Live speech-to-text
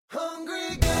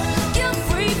Get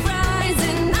free fries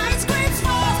and ice cream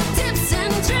swirls, tips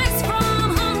and tricks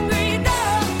from Hungry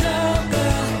Girl.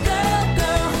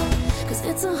 'Cause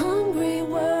it's a hungry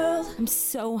world. I'm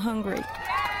so hungry.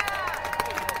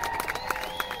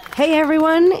 Hey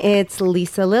everyone, it's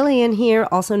Lisa Lillian here,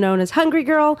 also known as Hungry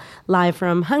Girl, live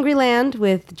from Hungryland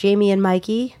with Jamie and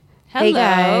Mikey. Hey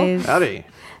Hello. guys. Howdy.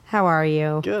 How are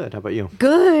you? Good. How about you?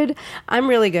 Good. I'm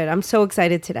really good. I'm so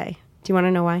excited today. Do you want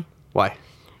to know why? Why?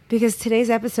 Because today's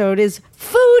episode is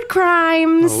food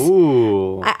crimes.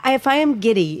 Ooh. If I am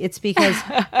giddy, it's because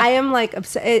I am like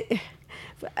upset.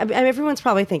 Everyone's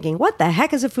probably thinking, what the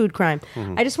heck is a food crime?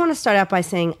 I just want to start out by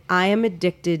saying I am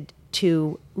addicted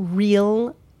to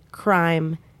real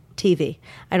crime TV.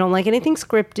 I don't like anything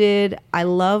scripted. I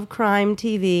love crime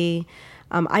TV.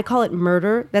 I call it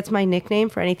murder. That's my nickname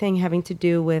for anything having to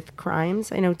do with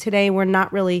crimes. I know today we're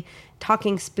not really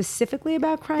talking specifically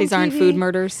about crime These aren't TV. food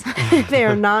murders. They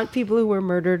are not people who were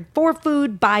murdered for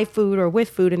food, by food, or with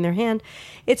food in their hand.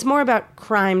 It's more about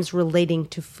crimes relating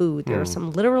to food. There are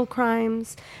some literal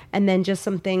crimes, and then just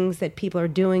some things that people are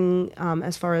doing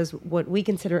as far as what we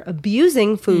consider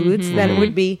abusing foods that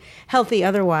would be healthy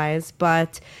otherwise.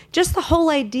 But just the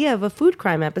whole idea of a food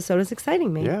crime episode is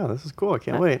exciting me. Yeah, this is cool. I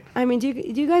can't wait. I mean, do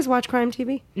you guys watch crime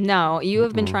TV? No, you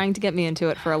have been trying to get me into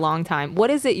it for a long time.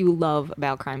 What is it you love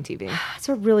about crime TV? That's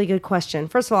a really good question.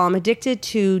 First of all, I'm addicted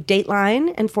to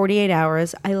Dateline and 48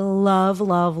 Hours. I love,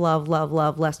 love, love, love,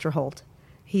 love Lester Holt.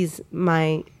 He's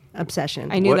my obsession.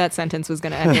 I knew What? that sentence was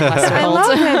going to end with Lester I Holt.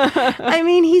 love him. I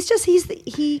mean,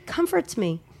 he comforts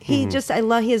me. He has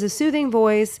a soothing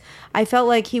voice. I felt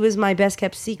like he was my best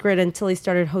kept secret until he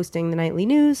started hosting the nightly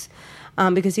news,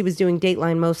 because he was doing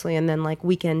Dateline mostly and then like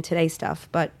Weekend Today stuff.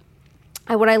 But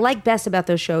what I like best about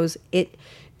those shows, it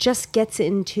just gets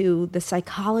into the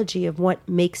psychology of what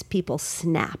makes people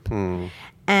snap.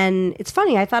 And it's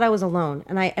funny, I thought I was alone.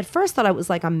 And I at first thought it was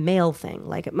like a male thing,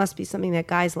 like it must be something that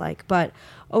guys like. But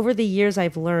over the years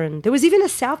I've learned, there was even a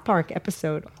South Park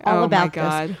episode all Oh, my about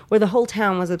God. this, where the whole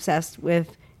town was obsessed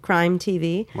with crime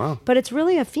TV. Wow. But it's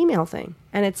really a female thing.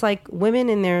 And it's like women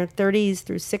in their 30s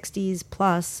through 60s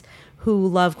plus who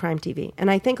love crime TV. And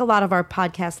I think a lot of our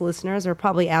podcast listeners are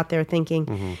probably out there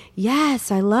thinking,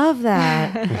 yes, I love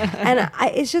that. And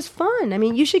it's just fun. I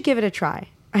mean, you should give it a try.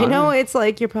 I know it's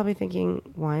like you're probably thinking,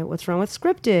 why? What's wrong with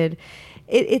scripted?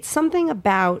 It's something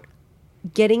about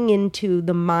getting into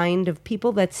the mind of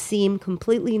people that seem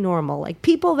completely normal, like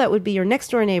people that would be your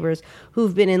next door neighbors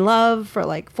who've been in love for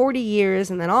like 40 years,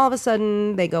 and then all of a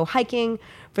sudden they go hiking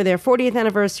for their 40th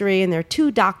anniversary, and they're two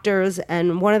doctors,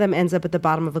 and one of them ends up at the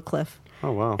bottom of a cliff.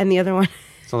 Oh, wow. And the other one...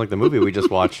 Sounds like the movie we just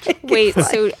watched. Wait,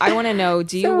 so I want to know,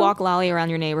 do you walk lolly around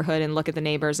your neighborhood and look at the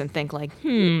neighbors and think like,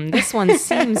 this one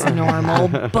seems normal,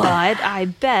 but I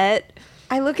bet...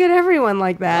 I look at everyone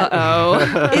like that.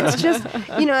 Uh-oh. It's just,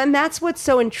 and that's what's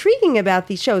so intriguing about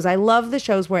these shows. I love the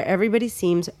shows where everybody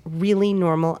seems really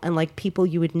normal and like people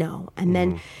you would know. And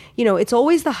then, it's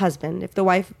always the husband. If the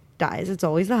wife dies, it's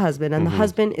always the husband. And the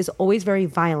husband is always very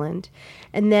violent.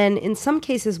 And then in some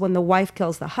cases, when the wife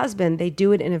kills the husband, they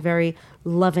do it in a very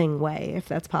loving way, if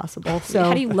that's possible. So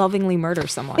How do you lovingly murder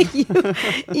someone?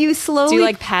 you slowly... Do you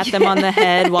like pat them on the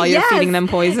head while you're Yes. feeding them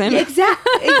poison?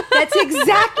 Exactly. That's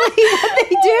exactly what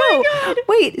they do.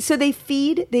 Wait, so they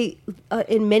feed,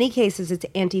 in many cases, it's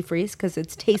antifreeze because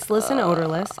it's tasteless and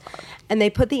odorless. And they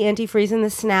put the antifreeze in the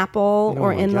Snapple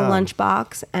or my in the God.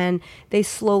 lunchbox, and they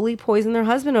slowly poison their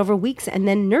husband over weeks and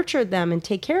then nurture them and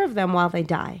take care of them while they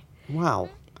die. Wow.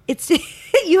 It's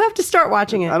you have to start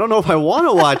watching it. I don't know if I want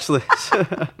to watch this.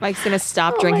 Mike's going to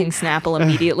stop drinking Snapple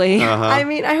immediately. I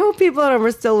mean, I hope people at home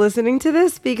are still listening to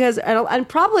this because, and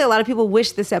probably a lot of people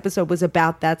wish this episode was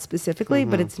about that specifically,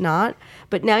 but it's not.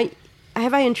 But now,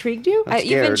 have I intrigued you? I'm You've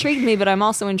scared. intrigued me, but I'm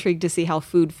also intrigued to see how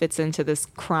food fits into this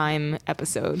crime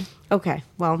episode. Okay,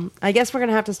 well, I guess we're going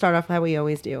to have to start off how we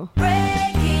always do.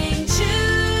 Breaking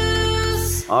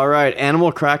news. All right,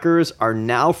 animal crackers are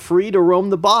now free to roam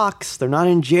the box. They're not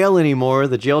in jail anymore.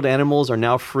 The jailed animals are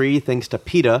now free thanks to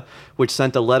PETA, which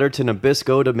sent a letter to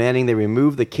Nabisco demanding they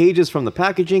remove the cages from the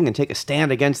packaging and take a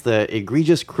stand against the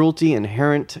egregious cruelty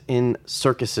inherent in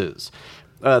circuses.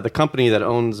 The company that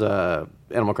owns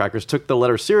Animal Crackers took the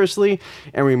letter seriously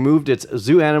and removed its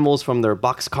zoo animals from their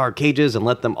boxcar cages and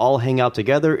let them all hang out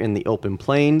together in the open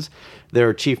plains.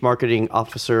 Their chief marketing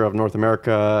officer of North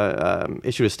America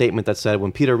issued a statement that said,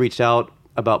 when PETA reached out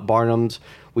about Barnum's,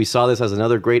 we saw this as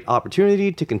another great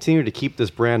opportunity to continue to keep this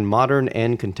brand modern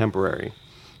and contemporary.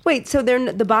 Wait, so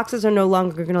the boxes are no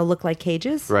longer going to look like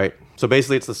cages? Right. So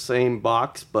basically it's the same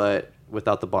box, but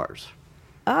without the bars.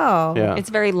 Oh. Yeah. It's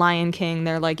very Lion King.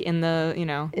 They're like in the,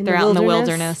 In they're out in the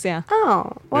wilderness. Yeah.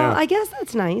 Oh, well, Yeah. I guess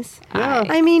that's nice. Yeah.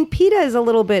 I mean, PETA is a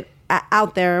little bit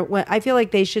out there. I feel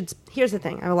like they should. Here's the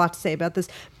thing. I have a lot to say about this.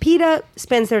 PETA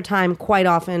spends their time quite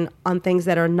often on things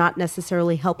that are not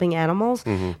necessarily helping animals.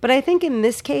 Mm-hmm. But I think in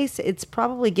this case, it's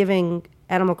probably giving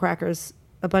Animal Crackers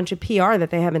a bunch of PR that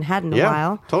they haven't had in a Yeah,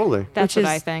 while. totally. That's which what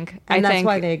is- I think. And I that's think,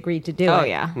 why they agreed to do Oh it.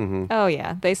 yeah. Mm-hmm. Oh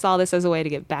yeah. They saw this as a way to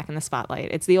get back in the spotlight.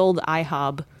 It's the old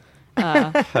IHOB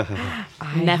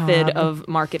method of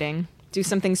marketing. Do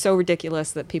something so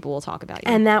ridiculous that people will talk about you.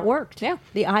 And that worked. Yeah.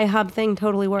 The iHub thing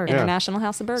totally worked. International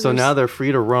House of Burgers. So now they're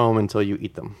free to roam until you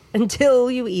eat them. Until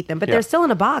you eat them. But Yeah. they're still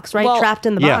in a box, right? Well, Trapped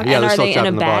in the yeah, box. yeah. and they're are still they in trapped a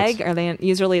in the box. bag? Are they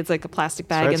usually it's like a plastic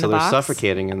bag Right, in so the they're box?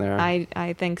 suffocating in there.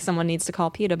 I think someone needs to call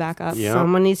PETA back up. Yeah.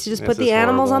 Someone needs to just This put the is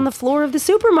animals horrible. on the floor of the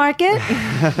supermarket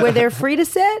where they're free to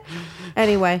sit.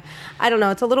 Anyway, I don't know.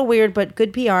 It's a little weird, but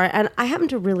good PR. And I happen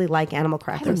to really like animal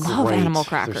crackers. love Great. animal They're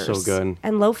crackers. so good.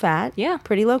 And low fat. Yeah.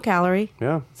 Pretty low calorie.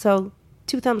 Yeah. So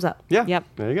 2 thumbs up. Yeah. Yep.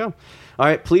 There you go. All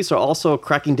right. Police are also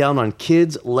cracking down on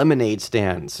kids' lemonade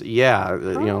stands. Yeah.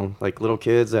 Like little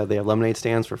kids, they have lemonade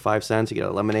stands for 5 cents. You get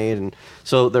a lemonade. And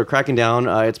so they're cracking down.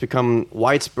 It's become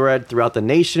widespread throughout the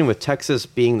nation, with Texas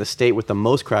being the state with the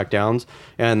most crackdowns.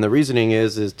 And the reasoning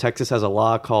is Texas has a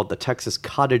law called the Texas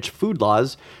Cottage Food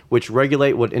Laws, which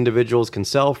regulate what individuals can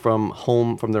sell from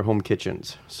their home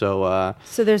kitchens. So,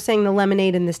 So they're saying the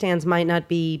lemonade in the stands might not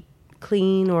be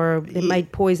clean, or it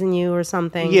might poison you or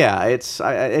something. yeah, it's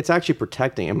actually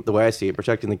protecting, the way I see it,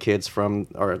 protecting the kids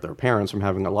or their parents from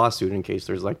having a lawsuit in case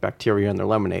there's like bacteria in their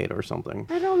lemonade or something.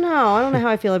 I don't know. I don't know how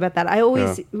I feel about that. I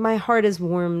always, my heart is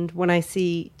warmed when I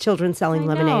see children selling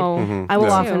I lemonade. know. I will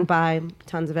Yeah. often Too. buy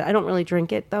tons of it. I don't really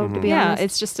drink it though, to be Yeah, honest.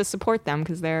 it's just to support them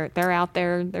because they're out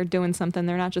there, they're doing something.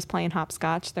 They're not just playing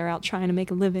hopscotch. They're out trying to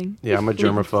make a living. Yeah, I'm a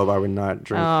germaphobe. I would not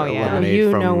drink Oh, yeah. lemonade You,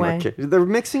 from no a way. kid. They're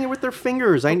mixing it with their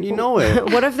fingers. You know it.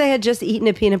 What if they had just eaten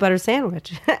a peanut butter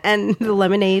sandwich and the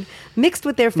lemonade mixed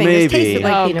with their fingers Maybe. tasted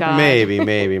like Oh, peanut God. butter?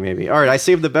 Maybe. All right, I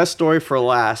saved the best story for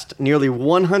last. Nearly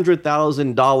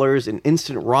 $100,000 in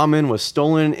instant ramen was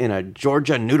stolen in a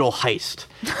Georgia noodle heist.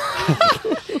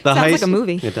 The Sounds like a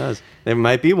movie. It does. It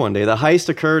might be one day. The heist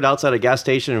occurred outside a gas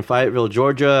station in Fayetteville,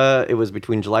 Georgia. It was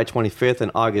between July 25th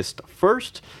and August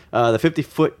 1st. The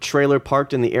 50-foot trailer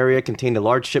parked in the area contained a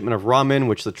large shipment of ramen,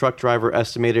 which the truck driver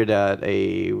estimated at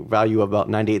a value of about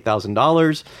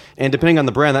 $98,000. And depending on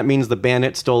the brand, that means the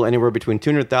bandit stole anywhere between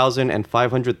 200,000 and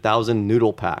 500,000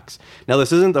 noodle packs. Now,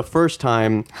 this isn't the first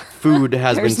time food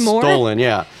has been There's more? stolen.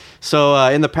 Yeah. So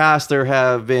in the past, there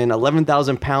have been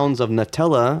 11,000 pounds of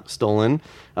Nutella stolen,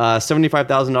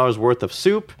 $75,000 worth of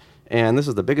soup, and this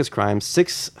is the biggest crime: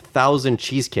 6,000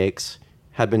 cheesecakes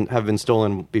have been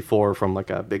stolen before from like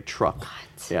a big truck.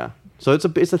 What? Yeah. So it's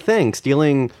a thing,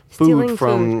 stealing food Stealing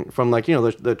from like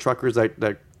the truckers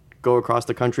that go across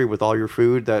the country with all your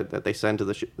food that they send to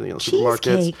the supermarkets.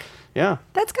 Cheesecake. Yeah.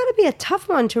 That's got to be a tough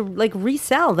one to like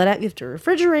resell. That you have to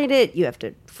refrigerate it, you have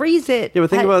to freeze it. Yeah, but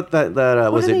think about that.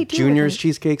 Was do they it do with Junior's it?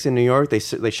 Cheesecakes in New York? They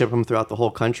ship them throughout the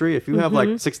whole country. If you have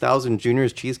like 6,000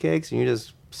 Junior's Cheesecakes and you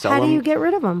just sell How them, do you get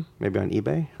rid of them? maybe on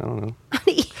eBay. I don't know. On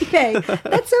eBay.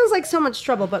 That sounds like so much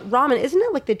trouble. But ramen, isn't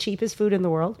it like the cheapest food in the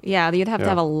world? Yeah, you'd have Yeah. to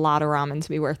have a lot of ramen to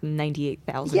be worth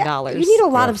 $98,000. Yeah, you need a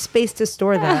lot Yeah. of space to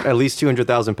store that. At least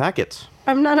 200,000 packets.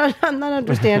 I'm not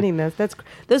understanding this.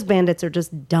 Those bandits are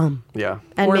just dumb. Yeah,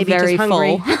 And Or maybe very just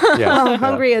hungry. full. yeah, Well, yeah.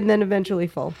 hungry and then eventually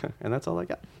full. And that's all I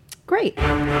got. Great.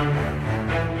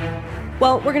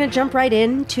 Well, we're going to jump right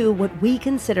into what we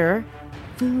consider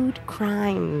food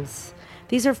crimes.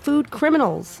 These are food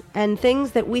criminals and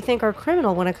things that we think are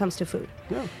criminal when it comes to food.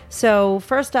 Yeah. So,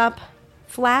 first up,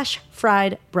 flash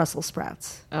fried Brussels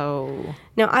sprouts. Oh,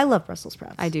 Now, I love Brussels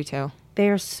sprouts. I do too. They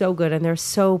are so good and they're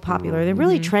so popular. They're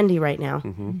really trendy right now.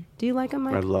 Do you like them,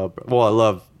 Mike?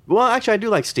 Well, actually, I do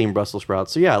like steamed Brussels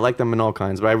sprouts. So yeah, I like them in all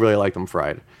kinds, but I really like them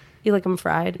fried. You like them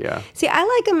fried? Yeah. See, I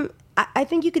like them. I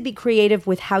think you could be creative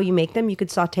with how you make them. You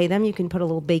could saute them. You can put a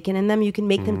little bacon in them. You can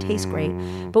make them taste great.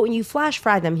 But when you flash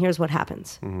fry them, here's what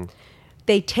happens.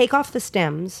 They take off the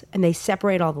stems and they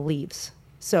separate all the leaves.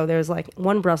 So there's like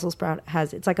one Brussels sprout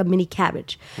it's like a mini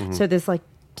cabbage. So there's like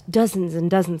dozens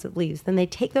and dozens of leaves. Then they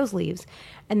take those leaves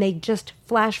and they just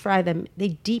flash fry them. They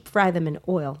deep fry them in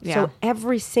oil. Yeah. So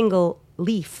every single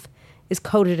leaf is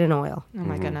coated in oil. Oh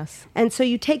my goodness. And so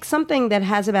you take something that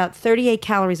has about 38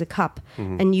 calories a cup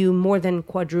and you more than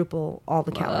quadruple all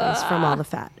the calories from all the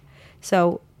fat.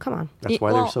 So come on. That's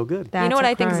why they're so good. That's You know what a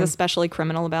I think is crime. especially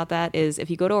criminal about that is if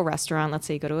you go to a restaurant, let's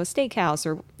say you go to a steakhouse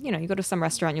or you go to some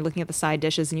restaurant, you're looking at the side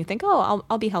dishes and you think, oh,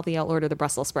 I'll be healthy, I'll order the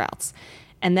Brussels sprouts.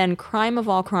 And then crime of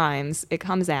all crimes, it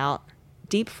comes out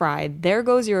deep fried. There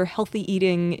goes your healthy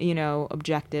eating,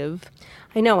 objective.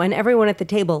 I know, and everyone at the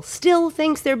table still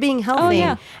thinks they're being healthy.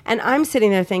 yeah. And I'm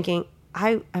sitting there thinking,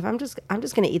 I'm just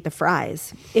going to eat the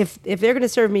fries. If they're going to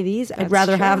serve me these, I'd That's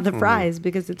rather true. have the fries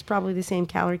because it's probably the same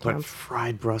calorie But count.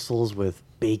 fried Brussels with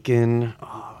bacon.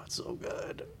 Oh, it's so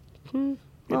good.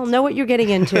 Well, know what you're getting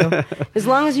into. As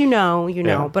long as you know, you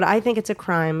know. Yeah. But I think it's a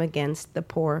crime against the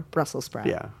poor Brussels sprout.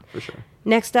 Yeah, for sure.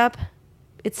 Next up,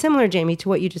 it's similar, Jamie, to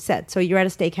what you just said. So you're at a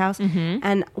steakhouse,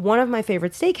 and one of my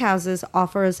favorite steakhouses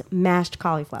offers mashed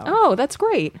cauliflower. Oh, that's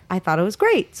great. I thought it was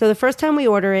great. So the first time we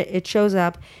order it, it shows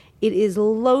up. It is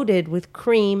loaded with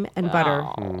cream and butter.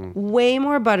 Way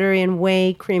more buttery and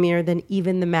way creamier than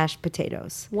even the mashed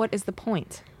potatoes. What is the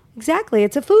point? Exactly.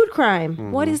 It's a food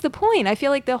crime. What is the point? I feel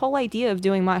like the whole idea of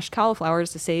doing mashed cauliflower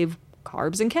is to save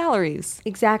carbs and calories.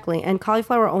 Exactly. And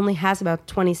cauliflower only has about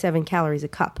 27 calories a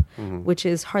cup, which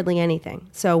is hardly anything.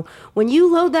 So when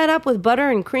you load that up with butter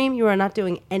and cream, you are not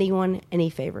doing anyone any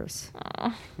favors.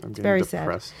 I'm getting very sad.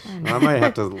 depressed. I might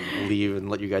have to leave and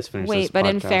let you guys finish this Wait, but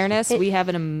in podcast. fairness, we have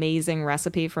an amazing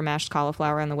recipe for mashed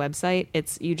cauliflower on the website.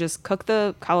 It's you just cook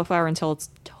the cauliflower until it's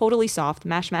totally soft,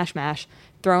 mash, mash, mash.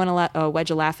 Throw in a wedge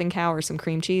of Laughing Cow or some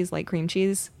cream cheese, light cream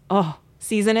cheese. Oh,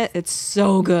 season it. It's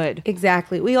so good.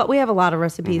 Exactly. We have a lot of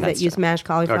recipes that That's use true. mashed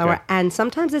cauliflower, Okay. and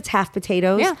sometimes it's half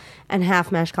potatoes Yeah. and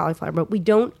half mashed cauliflower, but we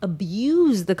don't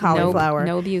abuse the cauliflower.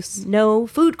 No abuse. No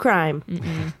food crime.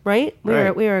 Right?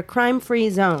 Right. We're a crime-free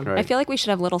zone. Right. I feel like we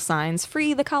should have little signs,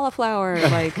 free the cauliflower.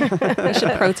 Like, we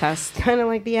should protest. Kind of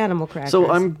like the animal crackers. So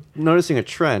I'm noticing a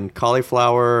trend.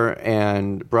 Cauliflower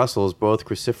and Brussels, both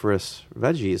cruciferous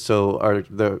veggies. So are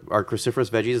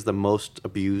cruciferous veggies the most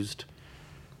abused?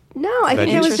 No, I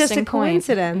think Veggies? it was just a Interesting point.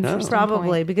 coincidence, Interesting probably,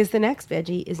 point. because the next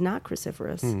veggie is not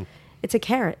cruciferous. It's a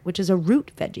carrot, which is a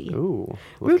root veggie. Ooh,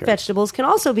 Root okay. vegetables can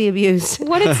also be abused.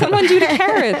 What did someone do to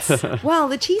carrots? Well,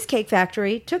 the Cheesecake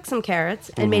Factory took some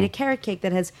carrots and made a carrot cake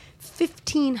that has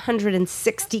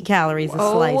 1,560 calories a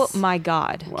Oh slice. my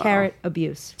God. Carrot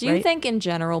abuse. Do you right? think in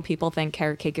general people think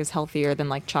carrot cake is healthier than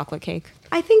like chocolate cake?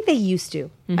 I think they used to.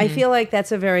 I feel like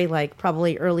that's a very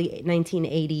probably early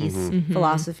 1980s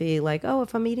philosophy. Like, oh,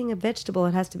 if I'm eating a vegetable,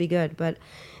 it has to be good. But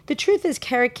the truth is,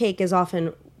 carrot cake is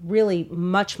often really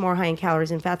much more high in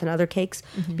calories and fat than other cakes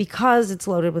because it's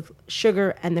loaded with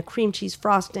sugar and the cream cheese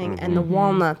frosting and the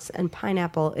walnuts and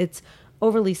pineapple. It's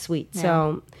overly sweet.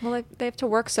 So Well, like, they have to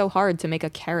work so hard to make a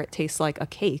carrot taste like a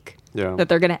cake. Yeah. That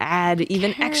they're going to add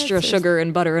even extra Carrots is- sugar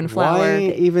and butter and flour. Why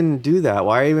even do that?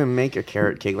 Why even make a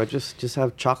carrot cake? Like just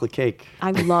have chocolate cake.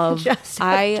 I love Just-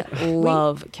 I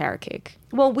love carrot cake.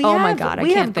 well, we Oh have, my God, I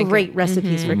we can't have think of- great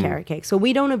recipes for carrot cake. So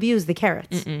we don't abuse the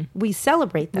carrots. We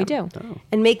celebrate them. We do.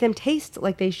 And make them taste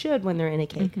like they should when they're in a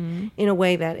cake in a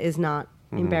way that is not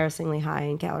embarrassingly high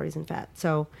in calories and fat.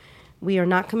 So we are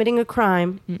not committing a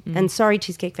crime. And sorry,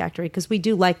 Cheesecake Factory, because we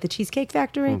do like the Cheesecake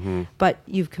Factory, but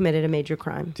you've committed a major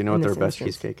crime. Do you know in what their this best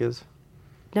instance. cheesecake is?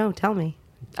 No, tell me.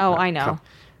 Oh, I know.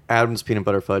 Adam's peanut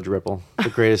butter fudge ripple. The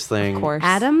greatest thing. Of course.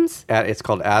 Adams? It's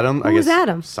called Adam. I Who's guess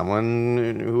Adam?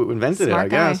 Someone who invented Smart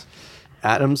it, I guy. guess.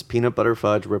 Adam's peanut butter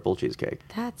fudge ripple cheesecake.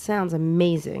 That sounds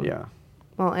amazing. Yeah.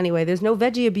 Well, anyway, there's no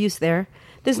veggie abuse there.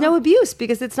 There's no abuse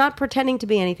because it's not pretending to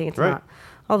be anything. It's Right. not.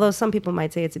 Although some people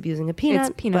might say it's abusing a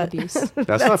peanut. It's peanut but abuse.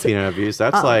 That's not peanut abuse.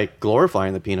 That's like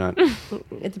glorifying the peanut.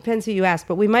 It depends who you ask,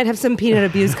 but we might have some peanut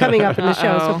abuse coming up in the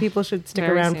show, so Uh-oh. people should stick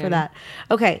Very around for soon. that.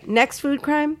 Okay, next food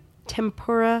crime: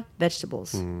 tempura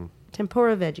vegetables,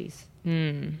 tempura veggies.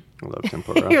 I love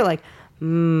tempura. You're like,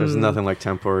 There's nothing like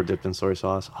tempura dipped in soy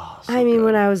sauce. Oh, so I mean, good.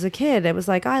 when I was a kid, it was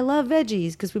like, I love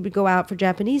veggies because we would go out for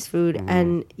Japanese food Mm-hmm.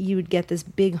 and you would get this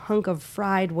big hunk of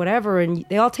fried whatever, and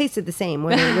they all tasted the same,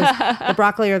 whether it was the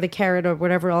broccoli or the carrot or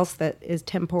whatever else that is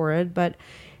tempura. But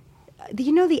do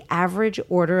you know the average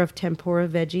order of tempura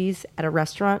veggies at a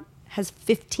restaurant has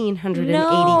 1,580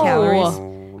 No. calories?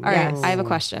 All right, Yes. I have a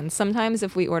question. Sometimes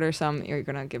if we order some, you're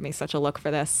going to give me such a look for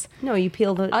this. No, you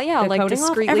peel the Oh yeah, the like coating off.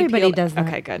 discreetly Everybody peeled- does that.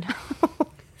 Okay, good.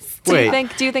 Wait.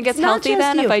 Do you think it's not healthy just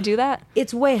then you. if I do that?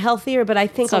 It's way healthier, but I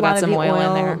think Still a got lot of some the oil in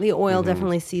oil, there. the oil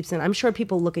definitely seeps in. I'm sure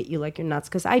people look at you like you're nuts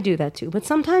because I do that too. But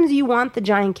sometimes you want the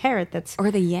giant carrot that's Or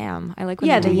the yam. I like when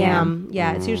yeah, they the do yam.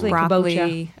 Yeah, it's usually broccoli.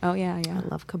 kabocha. Oh yeah, yeah. I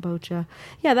love kabocha.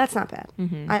 Yeah, that's not bad.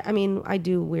 I mean, I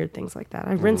do weird things like that.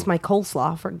 I rinse my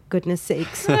coleslaw for goodness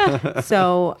sakes.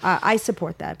 So I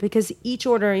support that because each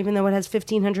order, even though it has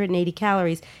 1,580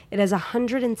 calories, it has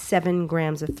 107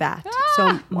 grams of fat.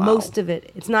 So most of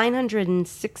it, it's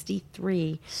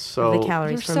 963 of So- the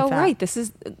calories You're from so fat. right. This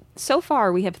is so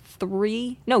far we have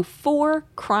 4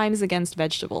 crimes against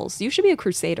vegetables. You should be a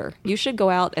crusader. You should go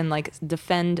out and like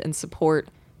defend and support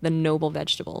the noble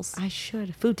vegetables. I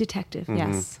should. Food detective.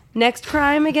 Yes. Next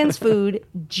crime against food: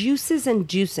 juices and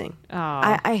juicing.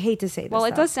 I hate to say this. Well,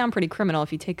 it though. does sound pretty criminal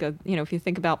if you take if you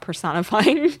think about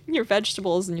personifying your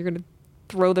vegetables and you're going to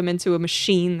throw them into a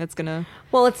machine that's going to.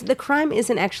 Well, the crime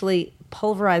isn't actually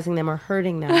pulverizing them or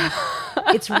hurting them.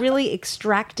 It's really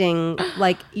extracting,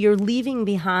 like you're leaving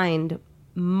behind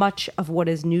much of what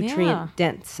is nutrient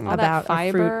dense All that about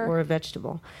a fruit fiber. or a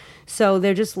vegetable. So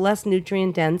they're just less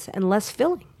nutrient dense and less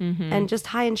filling and just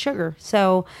high in sugar.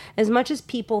 So as much as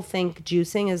people think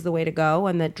juicing is the way to go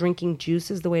and that drinking juice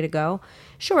is the way to go,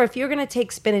 sure, if you're going to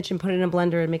take spinach and put it in a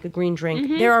blender and make a green drink,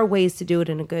 there are ways to do it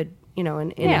in a good, in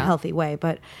a Yeah. healthy way.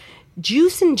 But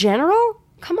juice in general,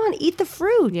 come on, eat the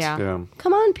fruit. Yeah. Yeah.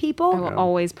 Come on, people. I will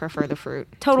always prefer the fruit.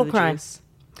 to Total the crime. juice.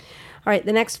 All right,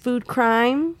 the next food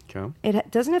crime. Okay.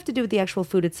 It doesn't have to do with the actual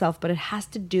food itself, but it has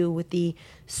to do with the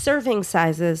serving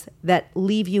sizes that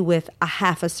leave you with a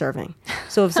half a serving.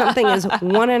 So if something is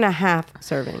 1.5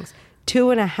 servings,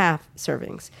 2.5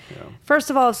 servings.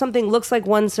 First of all, if something looks like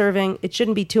one serving, it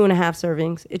shouldn't be 2.5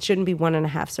 servings. It shouldn't be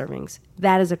 1.5 servings.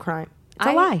 That is a crime. It's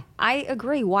a lie. I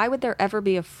agree. Why would there ever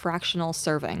be a fractional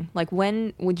serving? Like,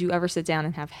 when would you ever sit down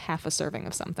and have half a serving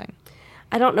of something?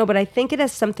 I don't know, but I think it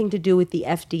has something to do with the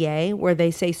FDA, where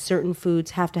they say certain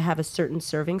foods have to have a certain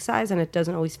serving size, and it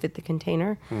doesn't always fit the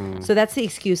container. So that's the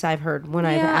excuse I've heard when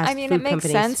I've asked I mean, food it makes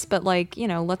companies. sense, but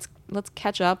let's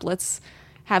catch up. Let's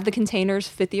have the containers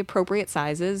fit the appropriate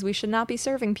sizes. We should not be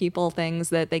serving people things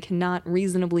that they cannot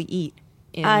reasonably eat.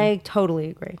 I totally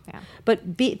agree. Yeah. But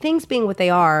things being what they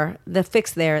are, the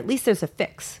fix there, at least there's a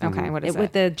fix. Okay, what is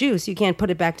With it? the juice, you can't put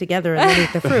it back together and then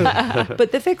eat the fruit.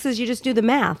 But the fix is you just do the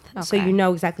math so Okay. you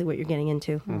know exactly what you're getting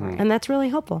into. And that's really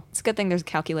helpful. It's a good thing there's a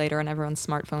calculator on everyone's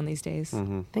smartphone these days.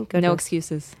 Thank goodness. No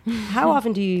excuses. How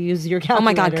often do you use your Oh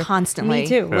calculator? my God, constantly. Me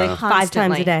too. Yeah. Like 5 times a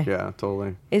Constantly. day. Yeah,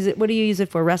 totally. Is it? What do you use it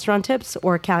for? Restaurant tips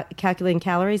or calculating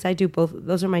calories? I do both.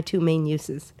 Those are my two main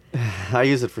uses. I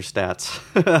use it for stats.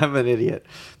 I'm an idiot.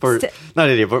 Not an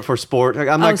idiot, but for sport. Like,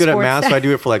 I'm Oh, not good at sports. math, so I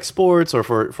do it for like sports or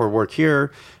for work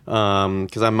here.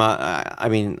 Because I'm not. I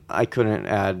mean, I couldn't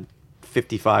add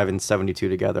 55 and 72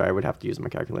 together. I would have to use my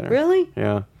calculator. Really?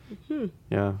 Yeah.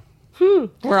 Yeah.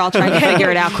 We're all trying to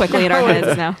figure it out quickly in our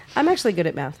heads now. I'm actually good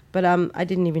at math, but I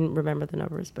didn't even remember the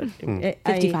numbers. But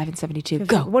 55 and 72.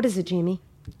 Go. What is it, Jamie?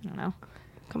 I don't know.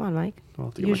 Come on, Mike. I'll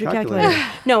have to get Use my your calculator.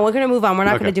 No, we're going to move on. We're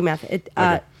not Okay. going to do math.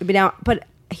 But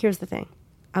here's the thing.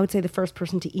 I would say the first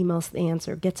person to email us the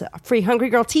answer gets a free Hungry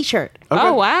Girl T-shirt.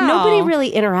 Oh, wow. Nobody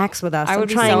really interacts with us. I I'm would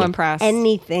be trying so impressed.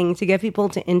 anything to get people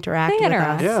to interact They with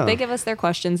interact. us. Yeah. They give us their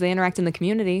questions. They interact in the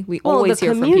community. We Well, always the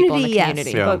hear community, from people in the yes,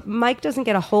 community. Yeah. but Mike doesn't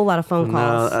get a whole lot of phone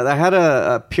calls. I had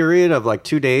a period of like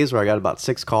 2 days where I got about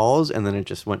 6 calls, and then it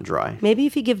just went dry. Maybe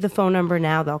if you give the phone number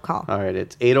now, they'll call. All right,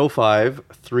 it's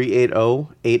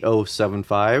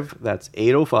 805-380-8075. That's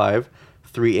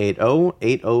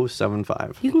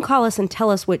 805-380-8075. You can call us and tell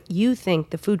us what you think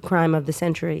the food crime of the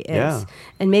century is. Yeah.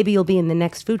 And maybe you'll be in the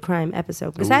next food crime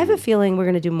episode. Because I have a feeling we're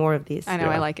going to do more of these. I know.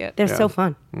 Yeah. I like it. They're Yeah. so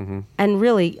fun. And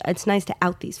really, it's nice to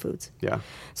out these foods. Yeah.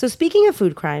 So speaking of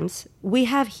food crimes, we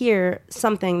have here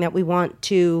something that we want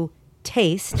to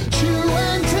taste.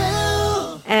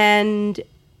 And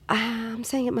I'm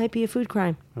saying it might be a food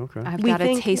crime. Okay. I've We got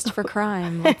think- a taste for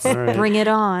crime. Let's right. bring it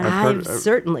on. I've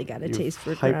certainly got a You've taste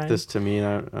for hyped crime. this to me.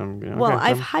 And Well,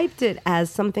 I've hyped it as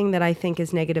something that I think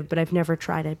is negative, but I've never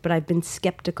tried it, but I've been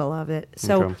skeptical of it.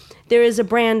 So Okay. there is a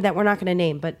brand that we're not going to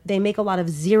name, but they make a lot of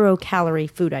 0-calorie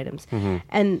food items.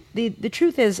 And the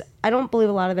truth is, I don't believe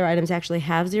a lot of their items actually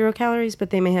have 0 calories, but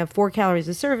they may have 4 calories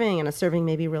a serving, and a serving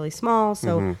may be really small.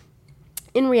 So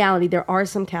in reality, there are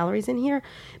some calories in here,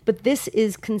 but this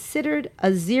is considered a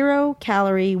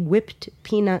 0-calorie whipped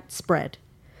peanut spread.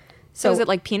 So is it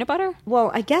like peanut butter? Well,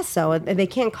 I guess so. They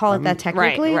can't call it that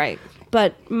technically. right.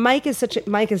 But Mike's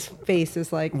face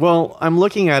is like, Well, I'm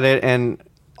looking at it, and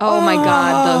Oh my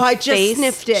God! The I just face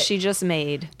sniffed it. she just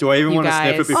made. do I even You want to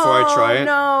sniff guys. it before I try it?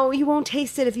 no, you won't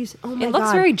taste it if you. Oh my It looks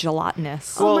God. very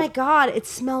gelatinous. Oh Well- my God! It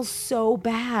smells so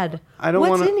bad. I don't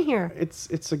What's want in here?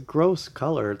 It's a gross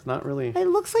color. It's not really. It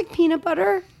looks like peanut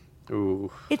butter. Ooh.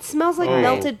 It smells like Oh.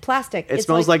 melted plastic. It It's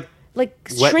smells like like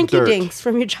wet shrinky dirt. dinks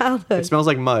from your childhood. It smells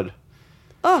like mud.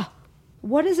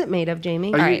 What is it made of,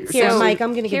 Jamie? Are All you- right, Here, so Mike,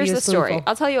 I'm going to give here's you a the story. spoonful.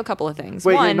 I'll tell you a couple of things.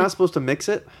 Wait, One, you're not supposed to mix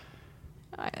it?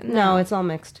 No, it's all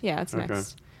mixed. yeah, it's Okay.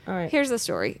 mixed. All right. Here's the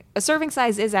story. A serving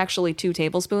size is actually 2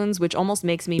 tablespoons, which almost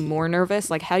makes me more nervous.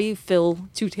 Like, how do you fill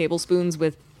 2 tablespoons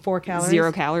with 4 calories?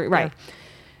 0 calorie? Right. Yeah.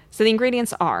 So the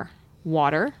ingredients are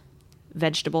water,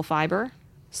 vegetable fiber,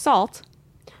 salt,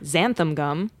 xanthan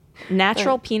gum,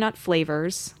 natural peanut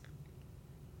flavors,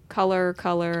 color.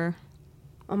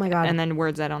 Oh my God. And then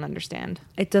words I don't understand.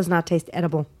 It does not taste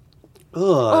edible.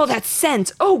 Oh, that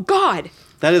scent. Oh, God.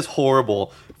 That is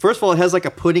horrible. First of all, it has like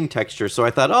a pudding texture, so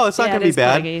I thought, oh, it's not Yeah, going it to be is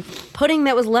bad. pudgy. Pudding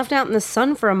that was left out in the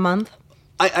sun for a month.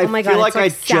 I Oh my feel God, like it's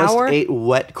like I sour. just ate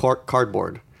wet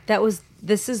cardboard.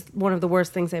 This is one of the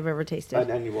worst things I've ever tasted.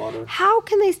 Any water. How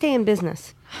can they stay in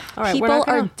business? All right, we're People not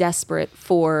are gonna- desperate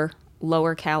for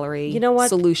lower calorie You know what?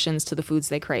 solutions to the foods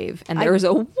they crave. And there's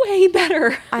a way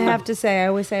better. I have to say, I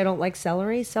always say I don't like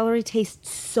celery. Celery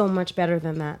tastes so much better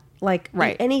than that. Like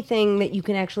Right. anything that you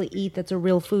can actually eat that's a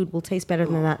real food will taste better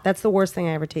than that. That's the worst thing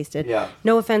I ever tasted. Yeah.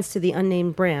 No offense to the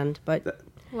unnamed brand, but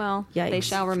Well, Yikes. they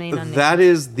shall remain unnamed. That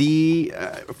is the,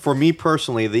 for me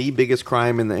personally, the biggest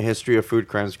crime in the history of food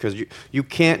crimes because you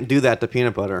can't do that to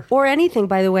peanut butter. or anything.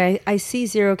 By the way, I see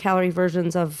 0-calorie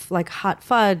versions of like hot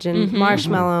fudge and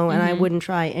marshmallow, and I wouldn't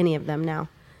try any of them now.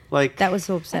 Like That was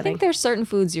so I upsetting. think there's certain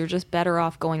foods you're just better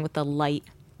off going with the light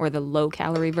or the low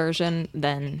calorie version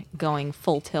than going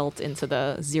full tilt into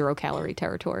the 0-calorie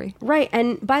territory. Right,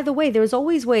 and by the way, there's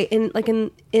always way in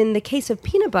the case of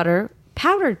peanut butter,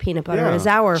 powdered peanut butter Yeah. is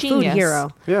our food Genius. hero.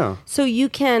 Yeah. So you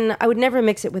can, I would never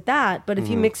mix it with that, but if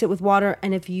you mix it with water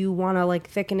and if you want to like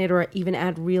thicken it or even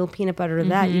add real peanut butter to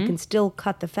that, you can still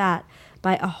cut the fat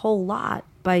by a whole lot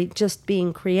by just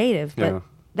being creative. But Yeah.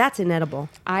 that's inedible.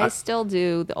 I still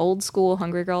do the old school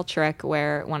Hungry Girl trick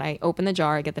where when I open the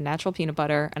jar, I get the natural peanut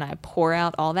butter and I pour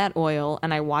out all that oil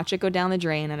and I watch it go down the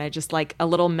drain and I just like a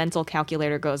little mental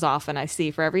calculator goes off and I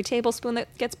see for every tablespoon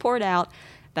that gets poured out,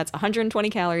 that's 120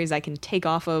 calories I can take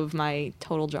off of my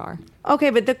total jar. Okay,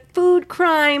 but the food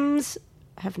crimes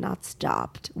have not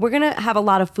stopped. We're going to have a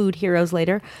lot of food heroes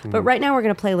later, but right now we're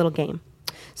going to play a little game.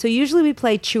 So usually we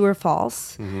play true or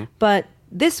false, but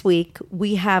this week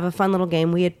we have a fun little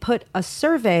game. We had put a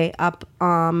survey up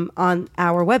on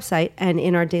our website and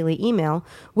in our daily email,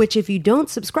 which if you don't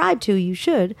subscribe to, you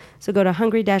should. So go to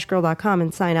hungry-girl.com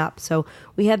and sign up. So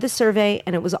we had the survey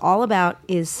and it was all about,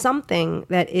 is something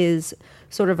that is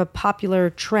sort of a popular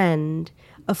trend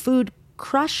a food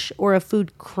crush or a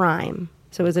food crime?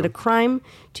 So is it a crime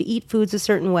to eat foods a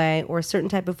certain way or a certain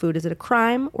type of food? Is it a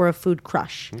crime or a food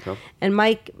crush? Okay. And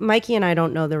Mikey and I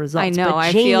don't know the results. I know. but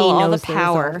I Jamie feel all the knows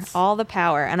power. results. All the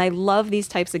power. And I love these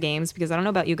types of games because I don't know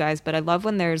about you guys, but I love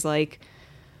when there's like,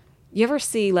 you ever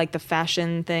see like the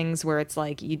fashion things where it's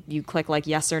like you click like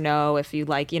yes or no if you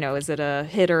like, is it a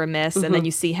hit or a miss? And then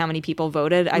you see how many people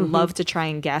voted. I love to try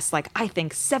and guess. Like, I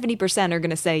think 70% are going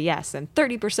to say yes and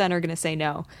 30% are going to say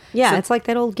no. Yeah, So it's like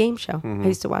that old game show I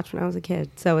used to watch when I was a kid.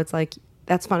 So it's like,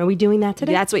 that's fun. Are we doing that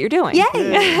today? that's what you're doing.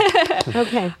 Yay!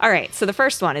 Okay. All right. So the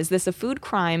first one, is this a food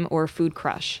crime or a food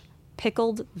crush?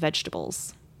 Pickled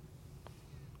vegetables.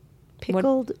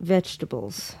 Pickled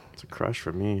vegetables. It's a crush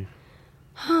for me.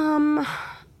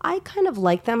 I kind of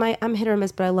like them. I'm hit or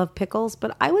miss, but I love pickles.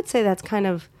 But I would say that's kind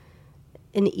of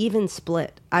an even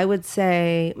split. I would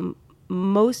say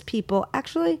most people,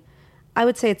 actually, I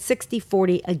would say it's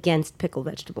 60-40 against pickled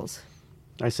vegetables.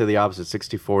 I say the opposite,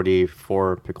 60-40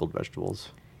 for pickled vegetables.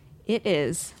 It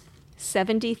is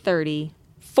 70-30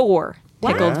 for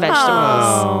pickled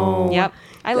Wow. vegetables. Yep.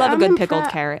 I love a I'm good pickled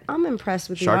impre- carrot. I'm impressed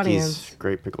with the Sharky's audience.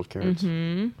 great pickled carrots.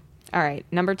 All right.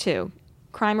 Number 2,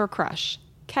 crime or crush?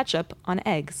 Ketchup on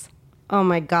eggs. Oh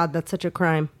my God, that's such a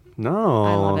crime. No.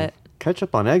 I love it.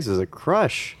 Ketchup on eggs is a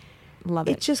crush. Love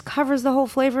It it. just covers the whole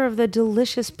flavor of the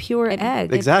delicious pure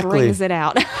egg. Exactly. Brings it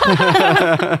out.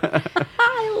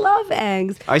 I love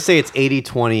eggs. I say it's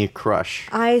 80-20 crush.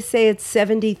 I say it's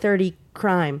 70-30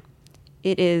 crime.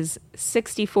 It is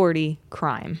 60-40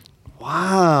 crime.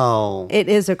 Wow. It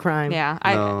is a crime. Yeah.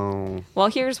 No. Well,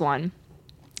 here's one.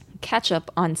 Ketchup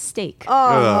on steak.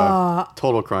 Oh.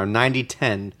 Total crime.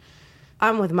 90-10.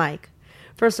 I'm with Mike.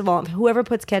 First of all, whoever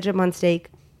puts ketchup on steak,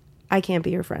 I can't be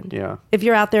your friend. Yeah. If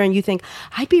you're out there and you think,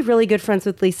 I'd be really good friends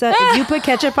with Lisa, if you put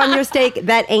ketchup on your steak,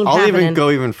 that ain't I'll happening. even go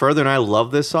even further, and I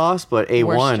love this sauce, but A1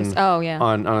 Worcestershire- oh, yeah.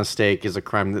 on a steak is a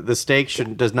crime. The steak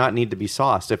does not need to be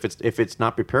sauced. If it's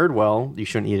not prepared well, you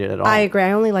shouldn't eat it at all. I agree.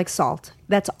 I only like salt.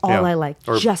 That's all Yeah. I like.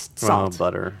 Or, just salt.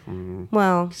 butter.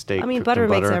 Well, Steak I mean, cooked butter in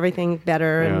makes butter. everything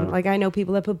better. And Yeah. like, I know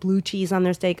people that put blue cheese on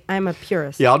their steak. I'm a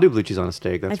purist. Yeah, I'll do blue cheese on a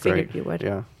steak. That's I figured great. you would.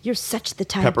 Yeah. You're such the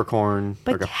type. Peppercorn.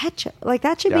 But Okay. ketchup, like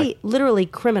that should Yeah. be literally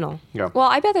criminal. Yeah. Well,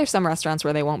 I bet there's some restaurants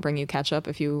where they won't bring you ketchup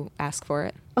if you ask for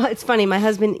it. It's funny. My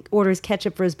husband orders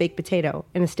ketchup for his baked potato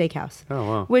in a steakhouse. Oh,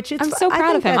 wow. Which it's I'm so I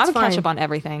proud think of him. that's I'm fine. ketchup on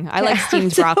everything. I like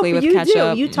steamed broccoli with you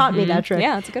ketchup. Do. You taught me that trick.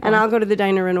 Yeah, it's a good And one. I'll go to the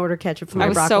diner and order ketchup for my I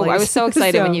was broccoli. so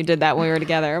excited when you did that when we were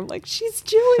together. I'm like, she's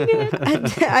doing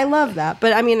it. I love that.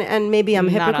 But I mean, and maybe I'm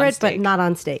a Not on hypocrite, but steak. not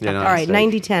on steak. Yeah, not All on right,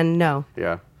 steak. 90-10, no.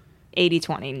 Yeah.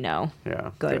 80-20, no.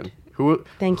 Yeah. Good.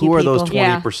 Thank who you, are those people. 20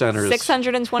 Yeah. percenters?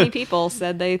 620 people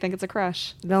said they think it's a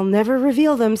crush. They'll never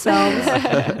reveal themselves.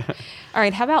 All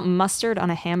right, how about mustard on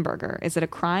a hamburger? Is it a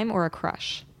crime or a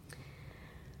crush?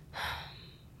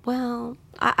 Well,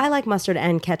 I like mustard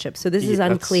and ketchup, so this is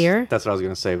That's- unclear. That's what I was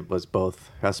going to say. Was both.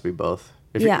 Has to be both.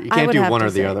 If Yeah, you I can't would do have one to or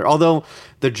the say. other. Although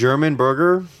the German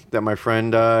burger that my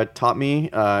friend taught me,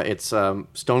 it's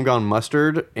stone ground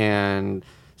mustard and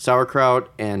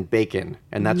sauerkraut and bacon,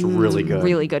 and that's really good.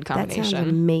 Really good That sounds combination.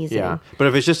 amazing. Yeah, but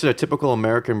if it's just a typical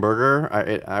American burger,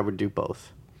 I would do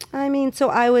both. I mean, so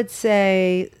I would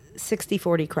say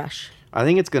 60-40 crush. I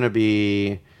think it's going to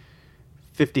be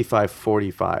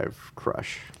 55-45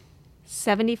 crush.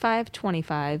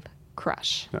 75-25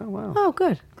 crush. Oh wow. Oh,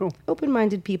 good. Cool.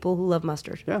 Open-minded people who love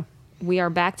mustard. Yeah. We are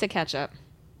back to ketchup.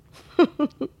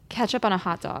 Ketchup on a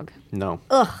hot dog. No.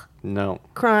 Ugh. No.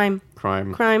 Crime.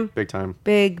 Crime. Crime. Big time.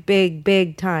 Big, big,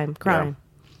 big time. Crime.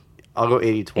 I'll go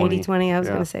 80-20. 80-20. I was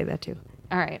Yeah. going to say that too.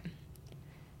 All right.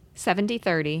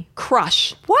 70-30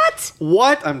 crush. What?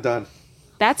 What? I'm done.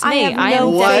 That's I me. have I no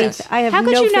am What? faith. I have How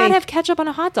could no you not faith. have ketchup on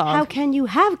a hot dog? How can you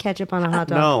have ketchup on a hot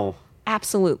dog? No.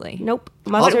 Absolutely. Nope.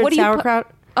 Mustard, What do you put-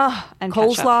 sauerkraut, And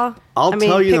ketchup. coleslaw. I'll I mean,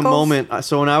 tell you the pickles. moment.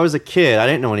 So when I was a kid, I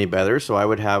didn't know any better, so I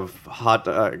would have hot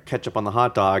ketchup on the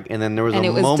hot dog, and then there was And a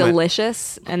it was moment.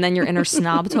 delicious. And then your inner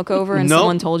snob took over and Nope.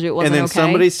 someone told you it wasn't and then okay.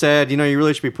 somebody said, you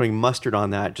really should be putting mustard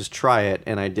on that. Just try it,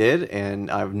 and I did,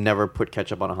 and I've never put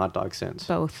ketchup on a hot dog since.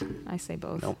 Both. I say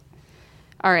both. Nope.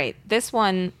 All right. This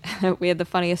one, we had the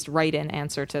funniest write-in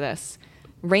answer to this.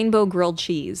 Rainbow grilled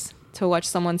cheese. To which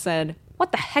someone said,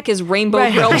 what the heck is rainbow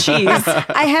Right. grilled cheese?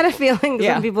 I had a feeling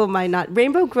Yeah. some people might not.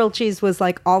 Rainbow grilled cheese was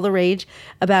like all the rage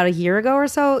about a year ago or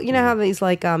so. You know how these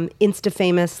like Insta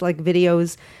famous like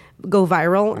videos go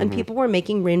viral and people were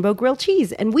making rainbow grilled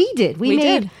cheese, and we did. We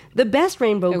made did. the best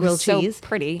rainbow It was grilled so cheese.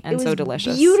 pretty and It so was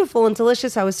delicious. beautiful and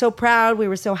delicious. I was so proud. We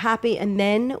were so happy, and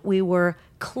then we were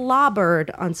clobbered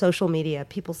on social media.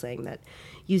 People saying that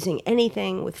using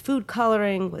anything with food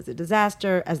coloring was a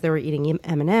disaster, as they were eating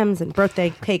M&Ms and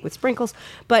birthday cake with sprinkles.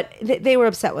 But they were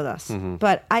upset with us.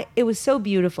 But it was so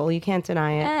beautiful. You can't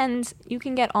deny it. And you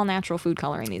can get all natural food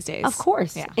coloring these days. Of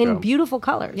course, Yeah. in Yeah. beautiful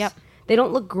colors. Yep. They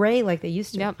don't look gray like they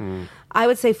used to. Yep. I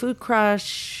would say Food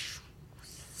Crush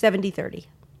 70-30.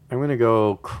 I'm going to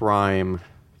go crime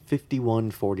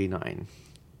 51-49.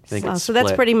 I think Wow, it's so that's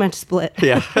split. pretty much split.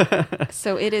 Yeah.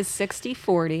 So it is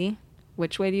 60-40.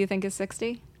 Which way do you think is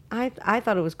 60? I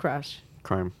thought it was Crush.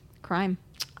 crime. Crime.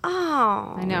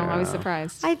 Oh. I know. I was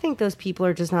surprised. I think those people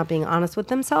are just not being honest with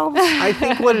themselves. I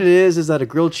think what it is that a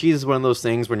grilled cheese is one of those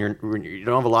things when you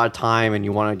don't have a lot of time and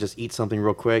you want to just eat something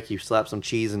real quick. You slap some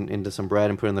cheese into some bread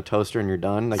and put it in the toaster and you're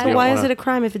done. Like, So you don't why is wanna- it a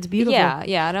crime if it's beautiful?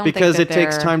 Yeah. I don't Because think it that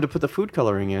takes they're- time to put the food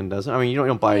coloring in, doesn't it? I mean, you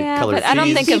don't buy Yeah, colored but cheese. I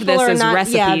don't think of People this are as not,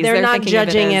 recipes. Yeah, they're They're not thinking of it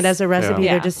judging as- it as a recipe.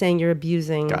 Yeah. They're just saying you're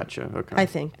abusing. Gotcha. Okay. I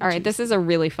think. All right, this is a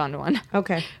really fun one.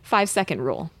 Okay. 5-second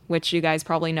rule, which you guys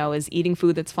probably know is eating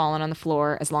food that's fallen on the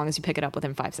floor as long as you pick it up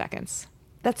within 5 seconds.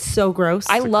 That's so gross.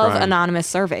 I love crime. anonymous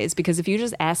surveys because if you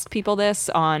just asked people this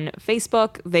on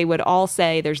Facebook, they would all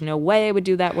say, there's no way I would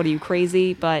do that. What are you,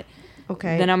 crazy? But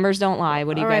Okay. the numbers don't lie.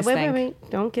 What do you All right, guys wait, think?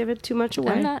 wait. Don't give it too much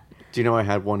away. I'm not. Do you know I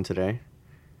had one today?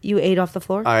 You ate off the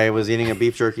floor? I was eating a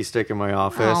beef jerky stick in my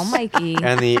office. Oh, Mikey.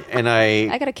 And I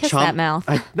gotta kiss chomped- that mouth.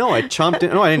 I chomped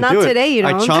in. No, I didn't Not do it. today, you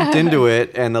I don't. chomped into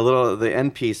it, and the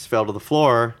end piece fell to the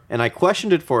floor. And I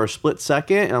questioned it for a split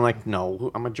second, and I'm like, no,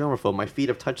 I'm a germaphobe. My feet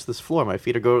have touched this floor. My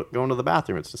feet are going to the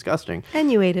bathroom. It's disgusting. And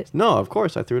you ate it. No, of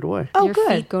course I threw it away. Oh, Your good.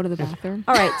 feet go to the bathroom.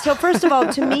 All right. So first of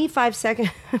all, to me,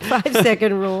 5-second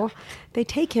rule. They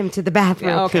take him to the bathroom.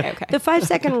 Yeah, okay. The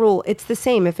 5-second rule. It's the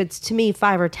same if it's to me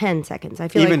 5 or 10 seconds. I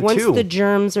feel Even like once 2. the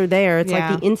germs are there, it's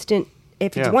Yeah. like the instant.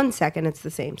 If it's Yeah. 1 second, it's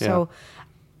the same. So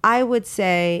I would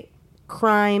say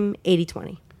crime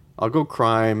 80-20. I'll go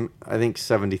crime, I think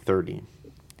 70-30.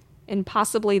 And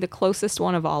possibly the closest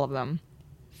one of all of them,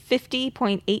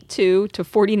 50.82 to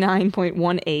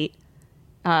 49.18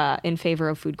 in favor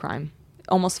of food crime.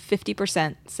 Almost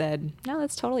 50% said, no,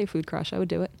 that's totally a food crush. I would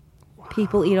do it.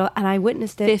 People eat, and I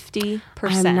witnessed it. 50%.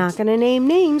 I'm not going to name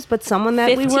names, but someone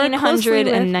that we work closely with.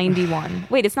 1,591.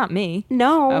 Wait, it's not me.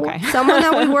 No, Okay. someone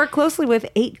that we work closely with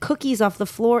ate cookies off the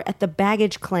floor at the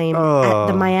baggage claim at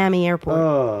the Miami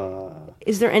airport.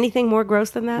 Is there anything more gross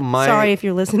than that? Sorry if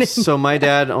you're listening. So my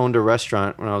dad owned a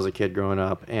restaurant when I was a kid growing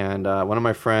up, and one of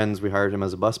my friends, we hired him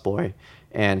as a busboy,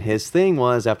 and his thing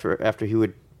was after he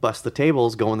would bust the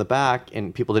tables, go in the back,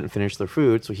 and people didn't finish their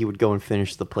food, so he would go and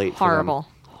finish the plate. for them. Horrible.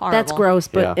 That's gross,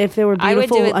 but Yeah. if there were I would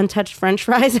do beautiful it- untouched French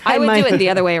fries, I would might. do it the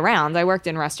other way around. I worked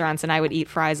in restaurants and I would eat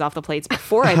fries off the plates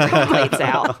before I bring the plates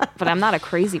out. But I'm not a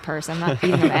crazy person. I'm not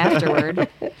eating them afterward.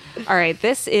 All right,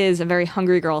 this is a very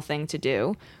hungry girl thing to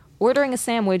do. Ordering a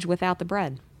sandwich without the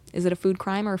bread. Is it a food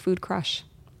crime or a food crush?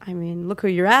 I mean, look who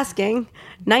you're asking.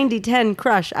 90-10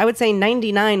 crush. I would say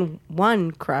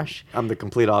 99-1 crush. I'm the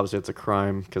complete opposite. It's a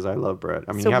crime because I love bread.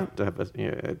 I mean, So- you have to have a.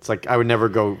 It's like I would never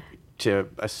go to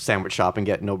a sandwich shop and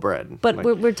get no bread. But Like,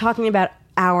 we're talking about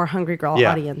our hungry girl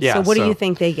Yeah, audience. yeah, so what do so- you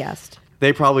think they guessed?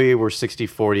 they probably were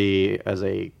 60-40 as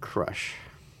a crush.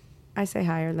 I say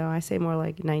higher, though. I say more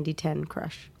like 90-10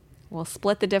 crush. Well,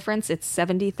 split the difference. It's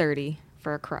 70-30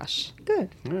 for a crush. Good.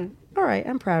 All right.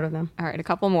 I'm proud of them. All right, a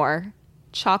couple more.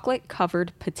 Chocolate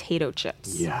covered potato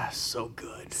chips. Yeah, so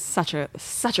good. Such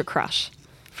a crush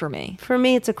for me. For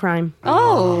me, it's a crime.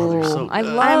 Oh, they're so I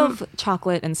good. love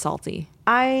chocolate and salty.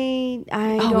 I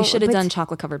Oh, don't. we should have pot- done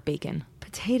chocolate covered bacon.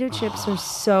 Potato chips are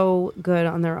so good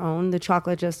on their own. The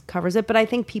chocolate just covers it. But I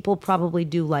think people probably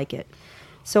do like it.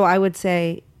 So I would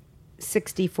say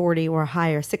 60-40 or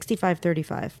higher.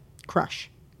 65-35 crush.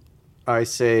 I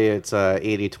say it's a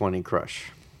 80-20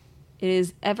 crush. It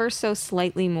is ever so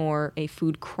slightly more a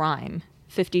food crime.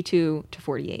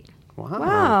 52-48. Wow.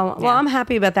 Wow. Well, Yeah. I'm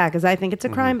happy about that because I think it's a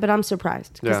crime, but I'm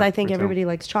surprised because Yeah, I think me too. everybody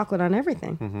likes chocolate on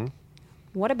everything.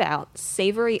 What about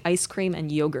savory ice cream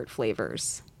and yogurt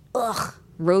flavors? Ugh.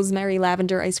 Rosemary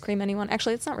lavender ice cream, anyone?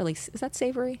 Actually, it's not really. Is that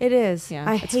savory? It is. Yeah,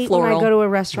 I it's hate when I floral. go to a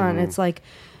restaurant and it's like,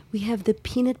 we have the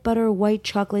peanut butter white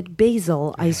chocolate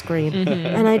basil ice cream.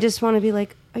 And I just want to be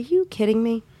like, are you kidding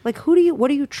me? Like, what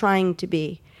are you trying to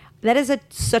be? That is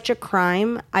such a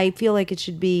crime. I feel like it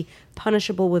should be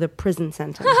punishable with a prison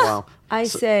sentence. Wow. I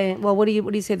say, well, what do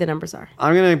you say the numbers are?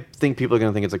 I'm gonna think people are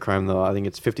gonna think it's a crime though. I think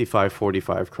it's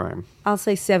 55-45 crime. I'll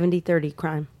say 70-30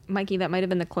 crime. Mikey, that might have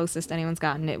been the closest anyone's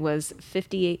gotten. It was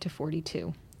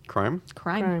 58-42. Crime?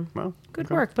 Crime. Crime. Well, Good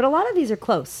okay. work. But a lot of these are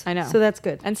close. I know. So that's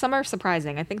good. And some are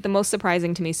surprising. I think the most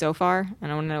surprising to me so far,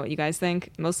 and I want to know what you guys think,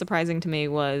 most surprising to me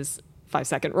was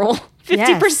 5-second rule.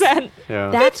 50%. Yeah.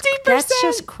 That's 50%.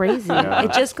 just crazy.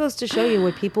 It just goes to show you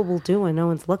what people will do when no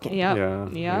one's looking. Yep. Yeah.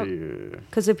 Yep. Yeah.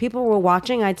 Because if people were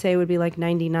watching, I'd say it would be like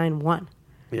 99-1.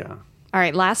 Yeah. All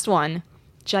right, last one.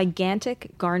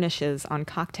 Gigantic garnishes on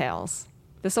cocktails.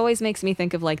 This always makes me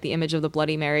think of like the image of the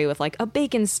Bloody Mary with like a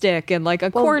bacon stick and like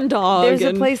a corn dog. There's a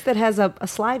and- place that has a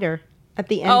slider at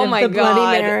the end Oh of my the Bloody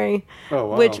God. Mary. Oh,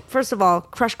 wow. Which, first of all,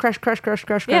 crush,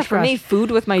 Yeah, for me,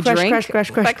 food with my Crush, drink. crush, crush,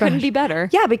 crush, that couldn't crush. be better.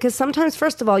 Yeah, because sometimes,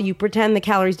 first of all, you pretend the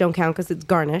calories don't count because it's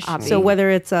garnish. So whether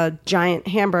it's a giant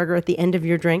hamburger at the end of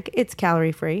your drink, it's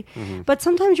calorie free. Mm-hmm. But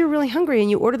sometimes you're really hungry and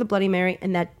you order the Bloody Mary,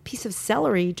 and that piece of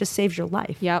celery just saves your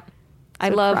life. Yep. I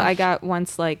So I crush. got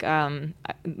once like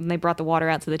they brought the water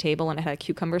out to the table and it had a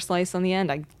cucumber slice on the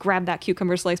end. I grabbed that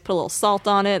cucumber slice, put a little salt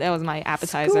on it. That was my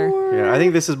appetizer. Score. Yeah, I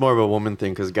think this is more of a woman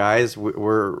thing because guys,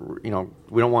 we're we don't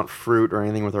want fruit or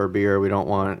anything with our beer. We don't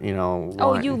want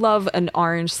Oh, wine. you love an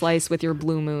orange slice with your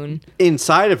Blue Moon.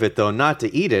 inside of it though, not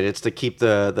to eat it. It's to keep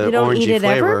the You don't orangey eat it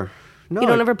flavor. ever? No, You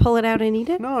don't ever pull it out and eat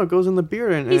it? No, it goes in the beer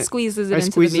and He and squeezes it I into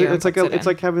the squeeze beer and It's like puts it it's in.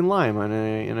 like having lime in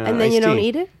a And then you iced don't tea.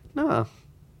 eat it? No,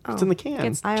 it's in the can.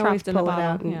 Gets I trapped always in the pull it bottle.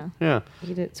 out and- Yeah. yeah.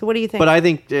 Eat it. So what do you think? But I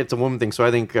think it's a woman thing, so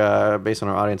I think based on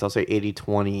our audience, I'll say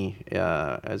 80-20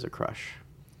 as a crush.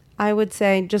 I would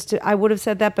say I would have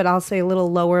said that, but I'll say a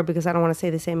little lower because I don't want to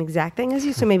say the same exact thing as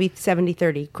you. So maybe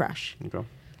 70-30 crush. Okay.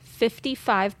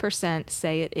 55%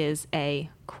 say it is a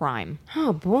crime.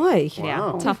 Oh boy. Yeah,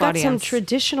 Wow. We've tough got audience. some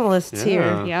traditionalists Yeah.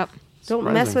 here. Yep. Don't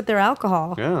mess Surprising. with their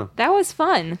alcohol. Yeah. That was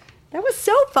fun. That was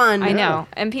so fun. I know.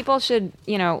 And people should,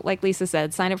 like Lisa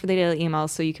said, sign up for the daily emails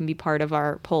so you can be part of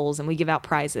our polls. And we give out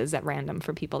prizes at random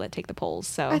for people that take the polls.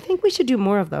 So I think we should do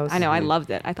more of those. I know. I loved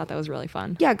it. I thought that was really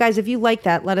fun. Yeah, guys, if you like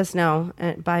that, let us know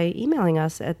by emailing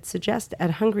us at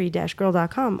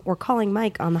suggest@hungry-girl.com or calling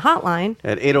Mike on the hotline.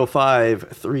 At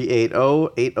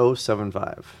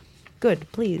 805-380-8075. Good,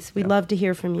 please. We'd love to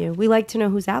hear from you. We like to know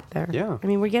who's out there. Yeah. I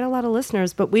mean, we get a lot of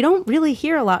listeners, but we don't really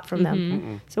hear a lot from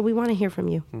them. So we want to hear from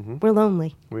you. We're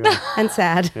lonely We are. and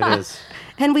sad. It is.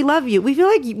 And we love you. We feel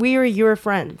like we are your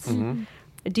friends.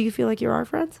 Do you feel like you're our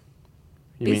friends?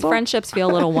 You These mean- friendships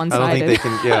feel a little I don't think one-sided. they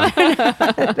can.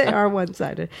 Yeah. They are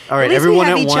one-sided. All right, At least everyone we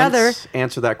have at each once. other.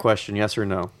 Answer that question, yes or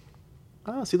no.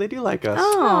 Oh, see, they do like us.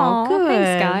 Oh, Aw, good.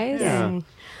 thanks, guys. Yeah. Yay.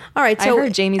 All right, I so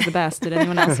heard Jamie's the best. Did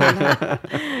anyone else hear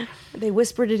that? they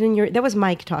whispered it in your. That was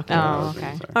Mike talking. Oh,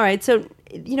 okay. All right, so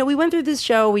we went through this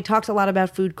show. We talked a lot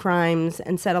about food crimes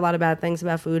and said a lot of bad things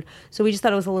about food. So we just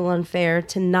thought it was a little unfair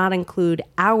to not include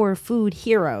our food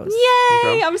heroes. Yay!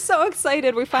 Okay. I'm so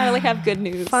excited. We finally have good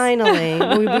news. Finally,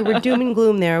 we were doom and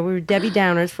gloom there. We were Debbie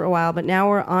Downers for a while, but now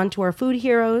we're on to our food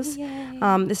heroes.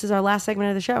 This is our last segment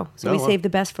of the show, so Oh, we wow. saved the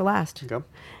best for last. Okay.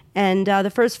 And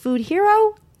the first food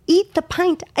hero, Eat the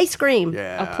Pint ice cream.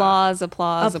 Yeah. Applause,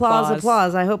 applause, Applause, applause.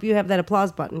 applause. I hope you have that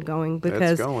applause button going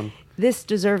because going. this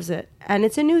deserves it. And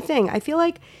it's a new thing. I feel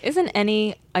like, Isn't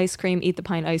any ice cream Eat the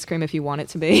Pint ice cream if you want it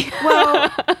to be?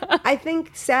 well, I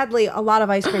think sadly a lot of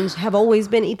ice creams have always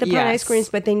been Eat the Pint ice Yes. creams,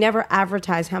 but they never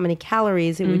advertise how many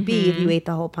calories it would be if Mm-hmm. you ate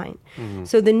the whole pint.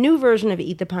 So the new version of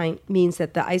Eat the Pint means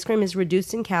that the ice cream is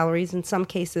reduced in calories. In some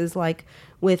cases, like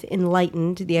with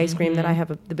Enlightened, the ice cream that I have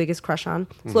the biggest crush on,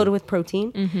 it's loaded with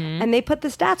protein. And they put the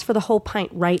stats for the whole pint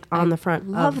right on the front.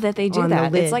 Love that they do on the that.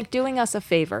 It's lid. like doing us a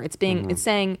favor. It's being it's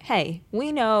saying, hey,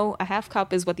 we know a half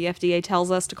cup is what the FDA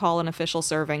tells us to call an official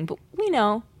serving, but we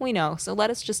know. So let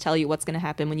us just tell you what's going to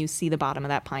happen when you see the bottom of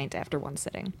that pint after one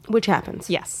sitting. Which happens.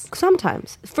 Yes.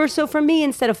 Sometimes. For me,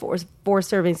 instead of four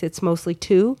servings, it's mostly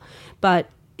 2. But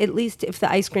at least if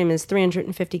the ice cream is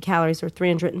 350 calories or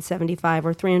 375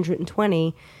 or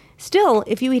 320, still,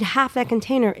 if you eat half that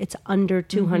container, it's under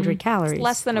 200 calories.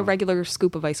 Less than a regular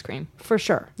scoop of ice cream. For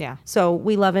sure. Yeah. So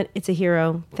we love it. It's a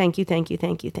hero. Thank you, thank you,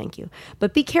 thank you, thank you.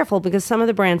 But be careful because some of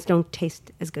the brands don't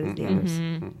taste as good as the others.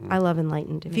 I love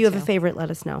Enlightened. If you have a too. favorite, let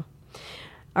us know.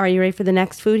 Are you ready for the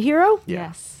next food hero?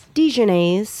 Yes.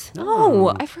 Dijonnaise.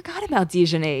 Oh, I forgot about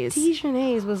Dijonnaise.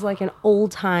 Dijonnaise was like an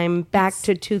old time, back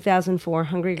to 2004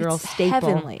 Hungry Girl It's staple.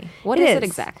 heavenly. What is it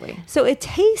exactly? So it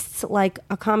tastes like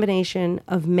a combination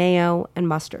of mayo and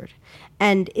mustard.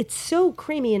 And it's so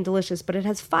creamy and delicious, but it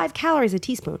has 5 calories a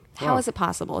teaspoon. How is it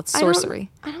possible? It's I don't-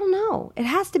 sorcery. I don't know. It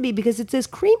has to be because it's as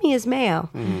creamy as mayo.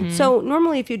 So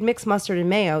normally if you'd mix mustard and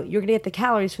mayo, you're going to get the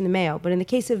calories from the mayo. But in the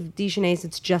case of Dijonnaise,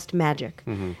 it's just magic.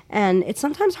 And it's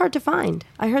sometimes hard to find.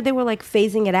 I heard they were like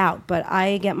phasing it out, but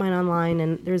I get mine online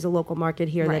and there's a local market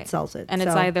here that sells it. And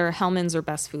it's So- either Hellman's or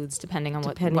Best Foods, depending on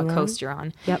what Depending on- coast you're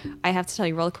on. Yep. I have to tell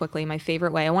you really quickly, my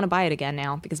favorite way, I want to buy it again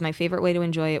now, because my favorite way to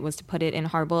enjoy it was to put it in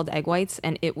hard-boiled egg whites,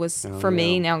 and it was, for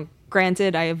me, now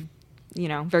granted, I have,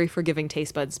 very forgiving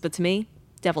taste buds, but to me,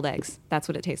 deviled eggs. That's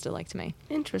what it tasted like to me.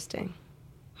 Interesting.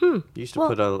 You used to Well-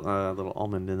 put a little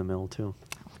almond in the middle too.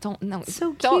 So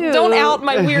don't cute. out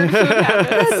my weird food habits.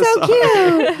 That's so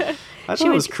cute. I thought it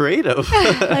was creative.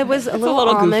 It was a little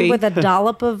little almond goofy. with a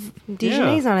dollop of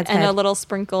Dijonnaise on its And head. a little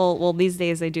sprinkle, well, these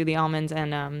days they do the almonds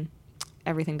and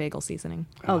everything bagel seasoning.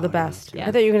 Oh, the best. yeah.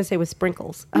 I thought you were going to say with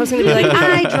sprinkles. I was going to be like,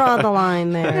 I draw the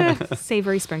line there.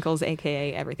 Savory sprinkles,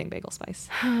 aka everything bagel spice.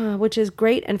 Which is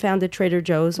great and found at Trader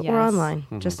Joe's or Yes. online,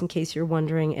 just in case you're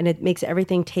wondering. And it makes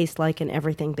everything taste like an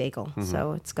everything bagel.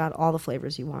 So it's got all the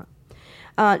flavors you want.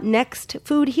 Next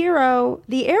food hero,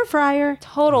 the air fryer.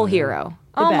 Total hero.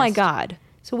 The Oh my best. God.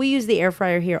 So we use the air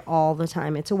fryer here all the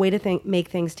time. It's a way to make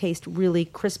things taste really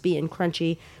crispy and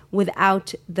crunchy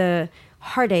without the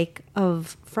heartache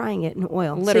of frying it in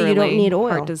oil. Literally, so you don't need oil.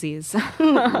 heart disease.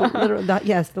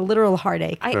 Yes, the literal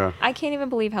heartache. Yeah. I can't even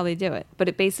believe how they do it. But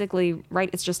it basically, right,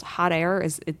 it's just hot air.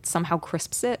 It somehow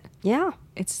crisps it. Yeah,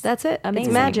 that's it.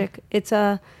 amazing. It's magic.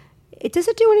 Does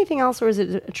it do anything else, or is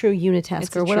it a true unitasker?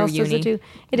 It's a what true else does it uni. do?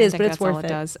 It I is, think but it's that's all worth it it.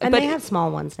 does. And But- they have small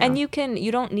ones now. And you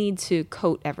don't need to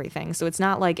coat everything. So it's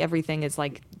not like everything is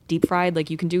like deep fried.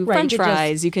 Like you can do Right, French you could just-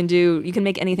 fries. You can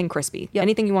make anything crispy. Yep.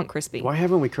 Anything you want crispy. Why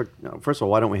haven't we cooked? No, first of all,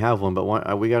 why don't we have one? But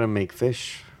why, we got to make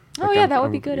fish. Oh, yeah, that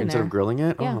would be good in instead there. of grilling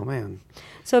it. Yeah. Oh man,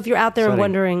 So if you're out there and Exciting.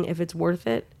 wondering if it's worth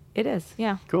it, it is.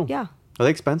 Yeah. cool. Yeah. Are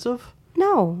they expensive?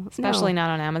 No, Especially no. not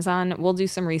on Amazon. We'll do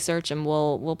some research and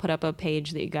we'll put up a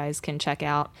page that you guys can check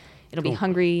out. It'll be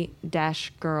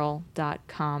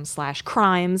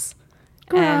hungry-girl.com/crimes.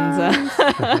 And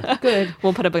Good.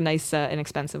 we'll put up a nice,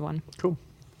 inexpensive one. Cool.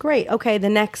 Great. Okay, the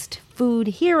next food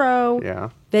hero. Yeah.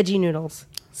 Veggie noodles.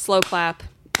 Slow clap.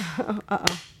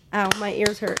 Ow, my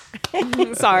ears hurt.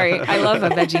 Sorry, I love a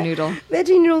veggie noodle.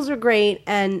 Veggie noodles are great,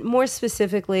 and more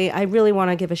specifically, I really want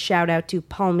to give a shout out to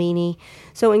Palmini.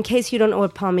 So, in case you don't know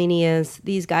what Palmini is,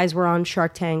 these guys were on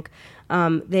Shark Tank.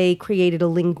 They created a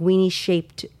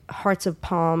linguine-shaped hearts of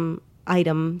palm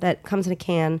item that comes in a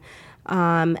can,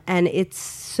 and it's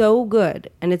so good,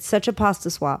 and it's such a pasta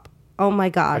swap. Oh my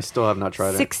God! I still have not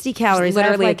tried it. 60 calories. I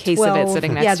have literally a like case of it 12.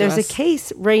 sitting next Yeah, to there's us. a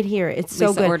case right here. It's so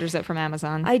Lisa good. orders it from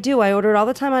Amazon. I do. I order it all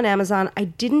the time on Amazon. I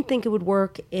didn't think it would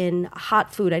work in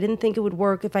hot food. I didn't think it would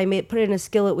work if I put it in a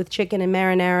skillet with chicken and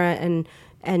marinara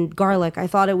and garlic. I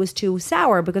thought it was too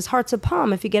sour because hearts of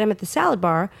palm, if you get them at the salad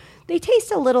bar, they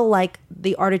taste a little like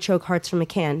the artichoke hearts from a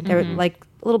can. They're like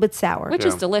a little bit sour. which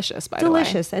is delicious, by the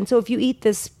Delicious. And so if you eat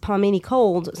this palmini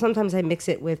cold, sometimes I mix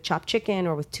it with chopped chicken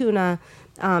or with tuna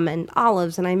and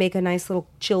olives, and I make a nice little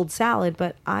chilled salad.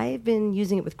 But I've been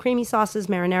using it with creamy sauces,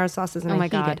 marinara sauces, and Oh I my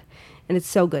heat God. it. And it's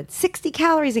so good. 60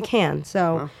 calories a can.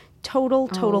 So total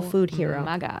way. food hero.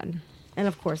 My God. And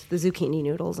of course, the zucchini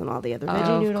noodles and all the other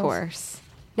veggie Of noodles. course.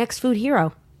 Next food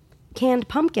hero, canned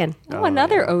pumpkin. Oh,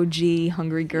 another OG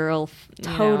Hungry Girl.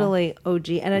 Totally OG.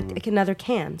 And another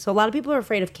can. So a lot of people are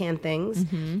afraid of canned things.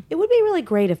 It would be really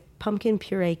great if pumpkin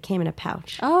puree came in a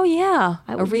pouch. Oh, yeah.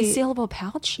 A would be- resealable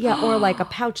pouch? Yeah, or like a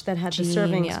pouch that had the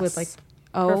servings with like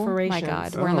perforations. Oh, my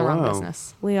God. We're in the wrong wow.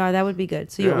 business. We are. That would be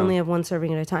good. So you Yeah. only have one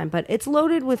serving at a time. But it's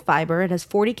loaded with fiber. It has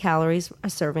 40 calories a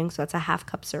serving, so that's a half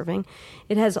cup serving.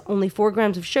 It has only 4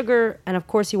 grams of sugar. And of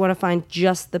course, you want to find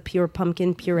just the pure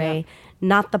pumpkin puree,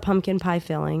 not the pumpkin pie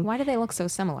filling. Why do they look so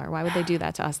similar? Why would they do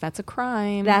that to us? That's a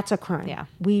crime. That's a crime. Yeah.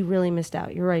 We really missed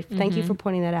out. You're right. Thank you for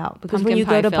pointing that out. Because when Pumpkin you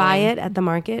go pie to buy filling. it at the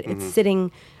market, it's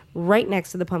sitting right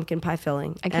next to the pumpkin pie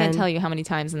filling. I can't tell you how many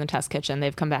times in the test kitchen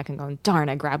they've come back and gone, darn,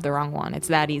 I grabbed the wrong one. It's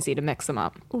that easy to mix them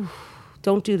up.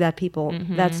 Don't do that, people.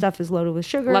 That stuff is loaded with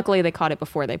sugar. Luckily, they caught it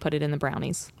before they put it in the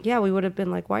brownies. Yeah, we would have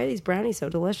been like, why are these brownies so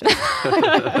delicious?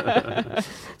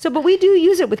 But we do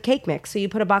use it with cake mix. So you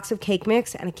put a box of cake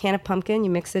mix and a can of pumpkin, you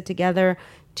mix it together,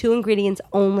 2 ingredients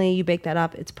only, you bake that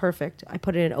up. It's perfect. I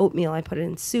put it in oatmeal, I put it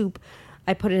in soup,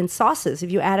 I put it in sauces.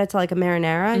 If you add it to like a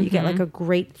marinara, you get like a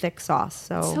great thick sauce.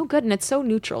 So good, and it's so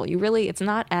neutral. It's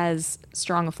not as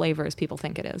strong a flavor as people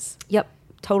think it is. Yep,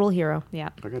 total hero. Yeah.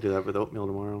 I gotta do that with oatmeal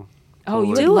tomorrow. Oh, you Totally.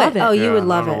 would Do love it. it. Oh, you Yeah, would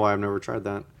love I don't it. know why I've never tried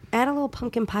that. Add a little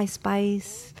pumpkin pie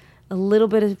spice, a little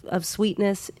bit of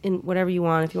sweetness in whatever you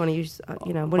want. If you want to use,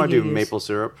 what I do you do use? maple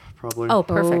syrup probably. Oh,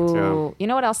 perfect. Oh, you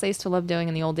know what else I used to love doing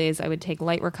in the old days? I would take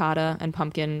light ricotta and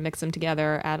pumpkin, mix them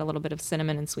together, add a little bit of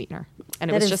cinnamon and sweetener, and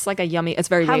it That was is- just like a yummy. It's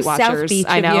very How Weight South Watchers. Beach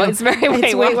I of know you. it's very Weight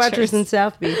It's Weight Watchers Watchers. in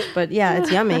South Beach, but yeah,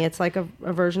 it's yummy. It's like a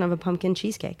version of a pumpkin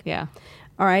cheesecake. Yeah.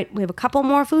 All right, we have a couple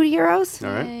more food heroes.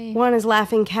 All right. Yay. One is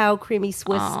Laughing Cow creamy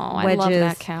Swiss Oh, wedges. I love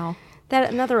that cow.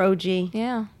 That another OG.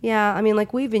 Yeah. Yeah, I mean,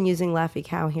 like we've been using Laffy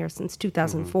Cow here since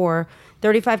 2004. Mm-hmm.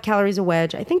 35 calories a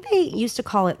wedge. I think they used to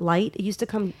call it light. It used to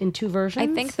come in 2 versions.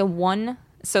 I think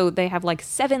so they have like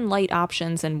 7 light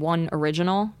options and 1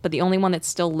 original, but the only one that's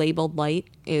still labeled light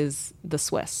is the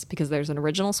Swiss, because there's an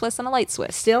original Swiss and a light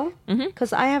Swiss. Still?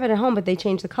 Because I have it at home, but they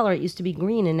changed the color. It used to be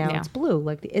green, and now Yeah. it's blue.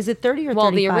 Like, is it 30 or Well,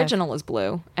 35? the original is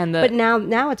blue, and But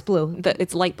now it's blue.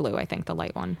 it's light blue. I think the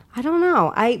light one. I don't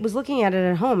know. I was looking at it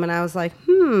at home and I was like,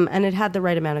 and it had the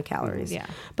right amount of calories. Yeah.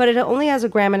 But it only has 1.5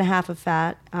 grams of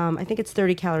fat. I think it's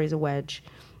 30 calories a wedge.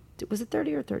 Was it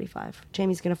 30 or 35?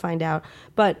 Jamie's going to find out.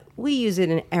 But we use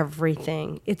it in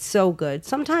everything. It's so good.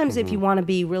 Sometimes if you want to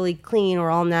be really clean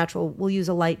or all natural, we'll use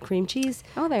a light cream cheese.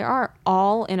 Oh, they are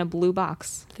all in a blue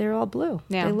box. They're all blue.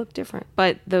 Yeah. They look different.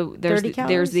 But there's 30 there's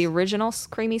calories? the original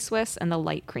creamy Swiss and the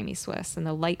light creamy Swiss, and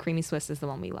the light creamy Swiss is the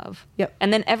one we love. Yep.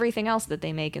 And then everything else that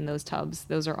they make in those tubs,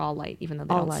 those are all light, even though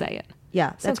they All don't light. say it.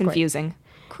 Yeah, So that's great. confusing.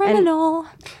 Criminal.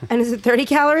 And is it 30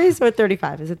 calories or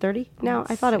 35? Is it 30? No,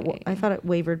 Let's I thought see. it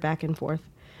wavered back and forth.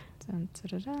 Dun,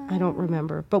 da, da, da. I don't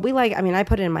remember. But I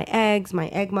put it in my eggs, my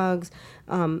egg mugs,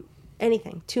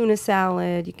 anything. Tuna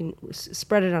salad. You can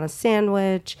spread it on a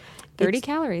sandwich. 30 It's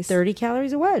calories. 30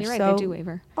 calories a wedge. You're right, So they do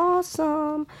waver.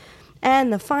 awesome.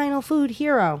 And the final food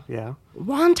hero, Yeah.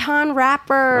 wonton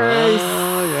wrappers.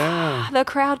 Oh yeah. The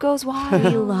crowd goes We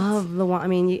wild. love the one. I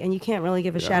mean, and you can't really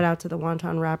give a shout out to the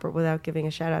wonton wrapper without giving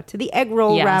a shout out to the egg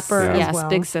roll Yes, wrapper Yeah. as yes, well.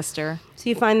 big sister. So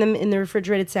you find them in the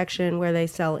refrigerated section where they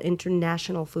sell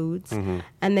international foods,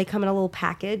 and they come in a little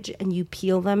package, and you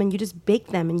peel them and you just bake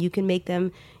them, and you can make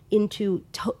them into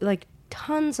like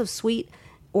tons of sweet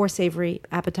or savory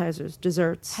appetizers,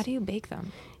 desserts. How do you bake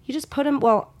them? You just put them?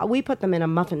 Well, we put them in a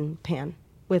muffin pan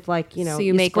with So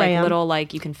you make spray like 'em. little,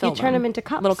 like you can fill You turn them into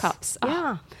cups. Little cups. Oh,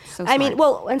 Yeah. so I mean, smart.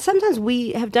 well, and sometimes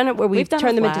we have done it where We've done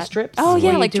turn them them into flat. strips. Oh, yeah,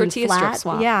 where you like do tortilla strip flat.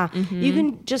 swap. Yeah. You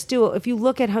can just do it. If you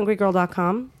look at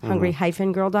hungrygirl.com,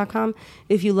 hungry-girl.com,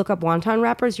 if you look up wonton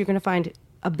wrappers, you're going to find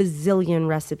a bazillion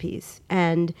recipes.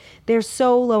 And they're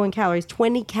so low in calories,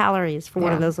 20 calories for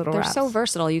one of Yeah. those little They're wraps. so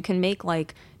versatile. You can make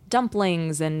like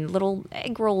dumplings and little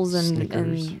egg rolls and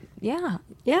Snickers. yeah.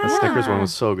 Yeah. The Snickers one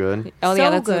was so good. Oh So yeah,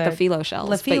 that's good. the phyllo shells.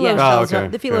 The but phyllo yeah. shells, Oh, okay.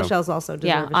 the phyllo Yeah. shells also deserve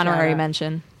Yeah, a honorary shout-out.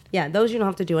 mention. Yeah, those you don't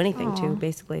have to do anything to,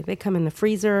 basically. They come in the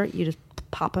freezer. You just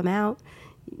pop them out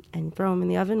and throw them in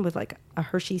the oven with like a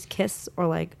Hershey's Kiss or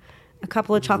like a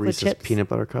couple of chocolate Reese's chips. peanut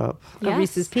butter cup. A Yes.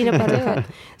 Reese's peanut butter cup.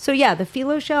 So yeah, the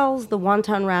phyllo shells, the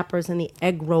wonton wrappers, and the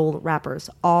egg roll wrappers,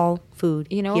 all food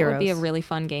You know what heroes. would be a really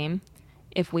fun game?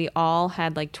 If we all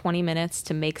had like 20 minutes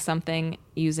to make something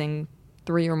using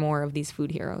 3 or more of these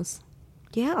food heroes.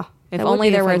 Yeah. If that would only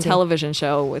be there were a fun game. television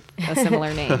show with a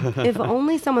similar name. If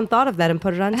only someone thought of that and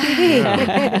put it on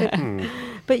TV.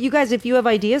 But you guys, if you have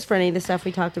ideas for any of the stuff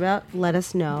we talked about, let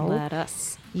us know. Let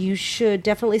us. You should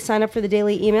definitely sign up for the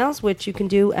daily emails, which you can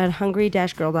do at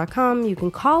hungry-girl.com. You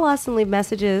can call us and leave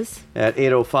messages, At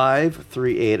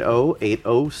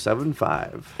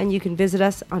 805-380-8075. and you can visit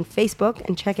us on Facebook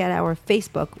and check out our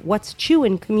Facebook What's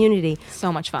Chewin' community.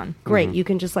 So much fun. Great. You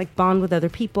can just like bond with other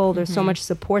people. There's so much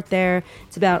support there.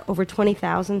 It's about over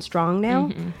 20,000 strong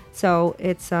now. So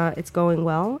it's going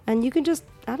well. And you can just,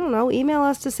 I don't know, email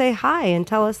us to say hi and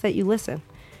tell us that you listen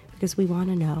because we want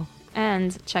to know.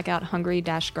 And check out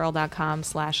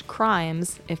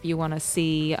hungry-girl.com/crimes if you want to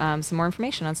see some more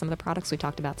information on some of the products we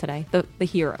talked about today. The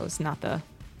heroes, not the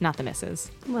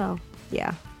misses. Well,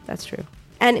 yeah, that's true.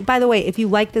 And by the way, if you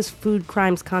like this food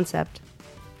crimes concept,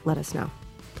 let us know,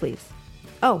 please.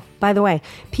 Oh, by the way,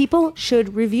 people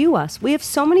should review us. We have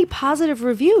so many positive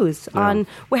reviews on.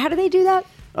 Wait, how do they do that?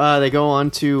 They go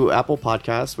on to Apple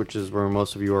Podcasts, which is where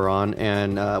most of you are on,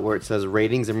 and where it says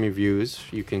ratings and reviews,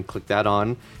 you can click that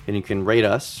on, and you can rate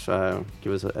us.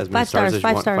 Give us as many 5 stars, as you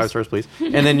 5 want. stars. 5 stars, please.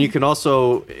 And then you can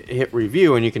also hit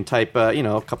review, and you can type,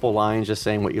 a couple lines just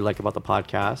saying what you like about the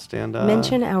podcast. And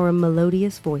Mention our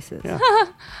melodious voices. Yeah.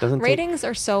 Doesn't take- Ratings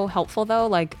are so helpful, though.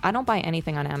 Like, I don't buy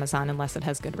anything on Amazon unless it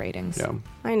has good ratings. Yeah.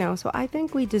 I know. So I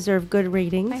think we deserve good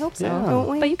ratings. I hope so. Yeah. Don't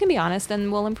we? But you can be honest,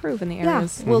 and we'll improve in the yeah,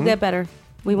 areas. we'll get better.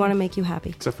 We want to make you happy.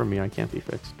 Except for me, I can't be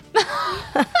fixed.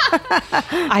 I've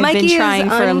Mikey been is trying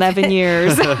for 11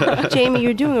 years. Jamie,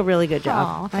 you're doing a really good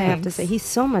job. Aw, I have to thanks. say, he's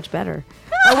so much better.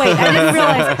 Oh wait,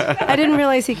 I didn't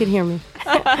realize he could hear me.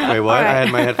 Wait, what? right. I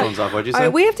had my headphones off. What'd you All say?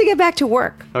 right, we have to get back to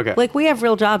work. Okay. Like we have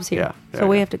real jobs here, so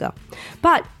we have to go.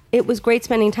 But it was great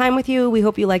spending time with you. We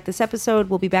hope you liked this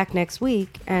episode. We'll be back next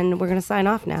week, and we're going to sign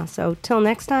off now. So till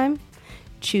next time,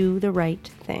 chew the right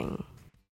thing.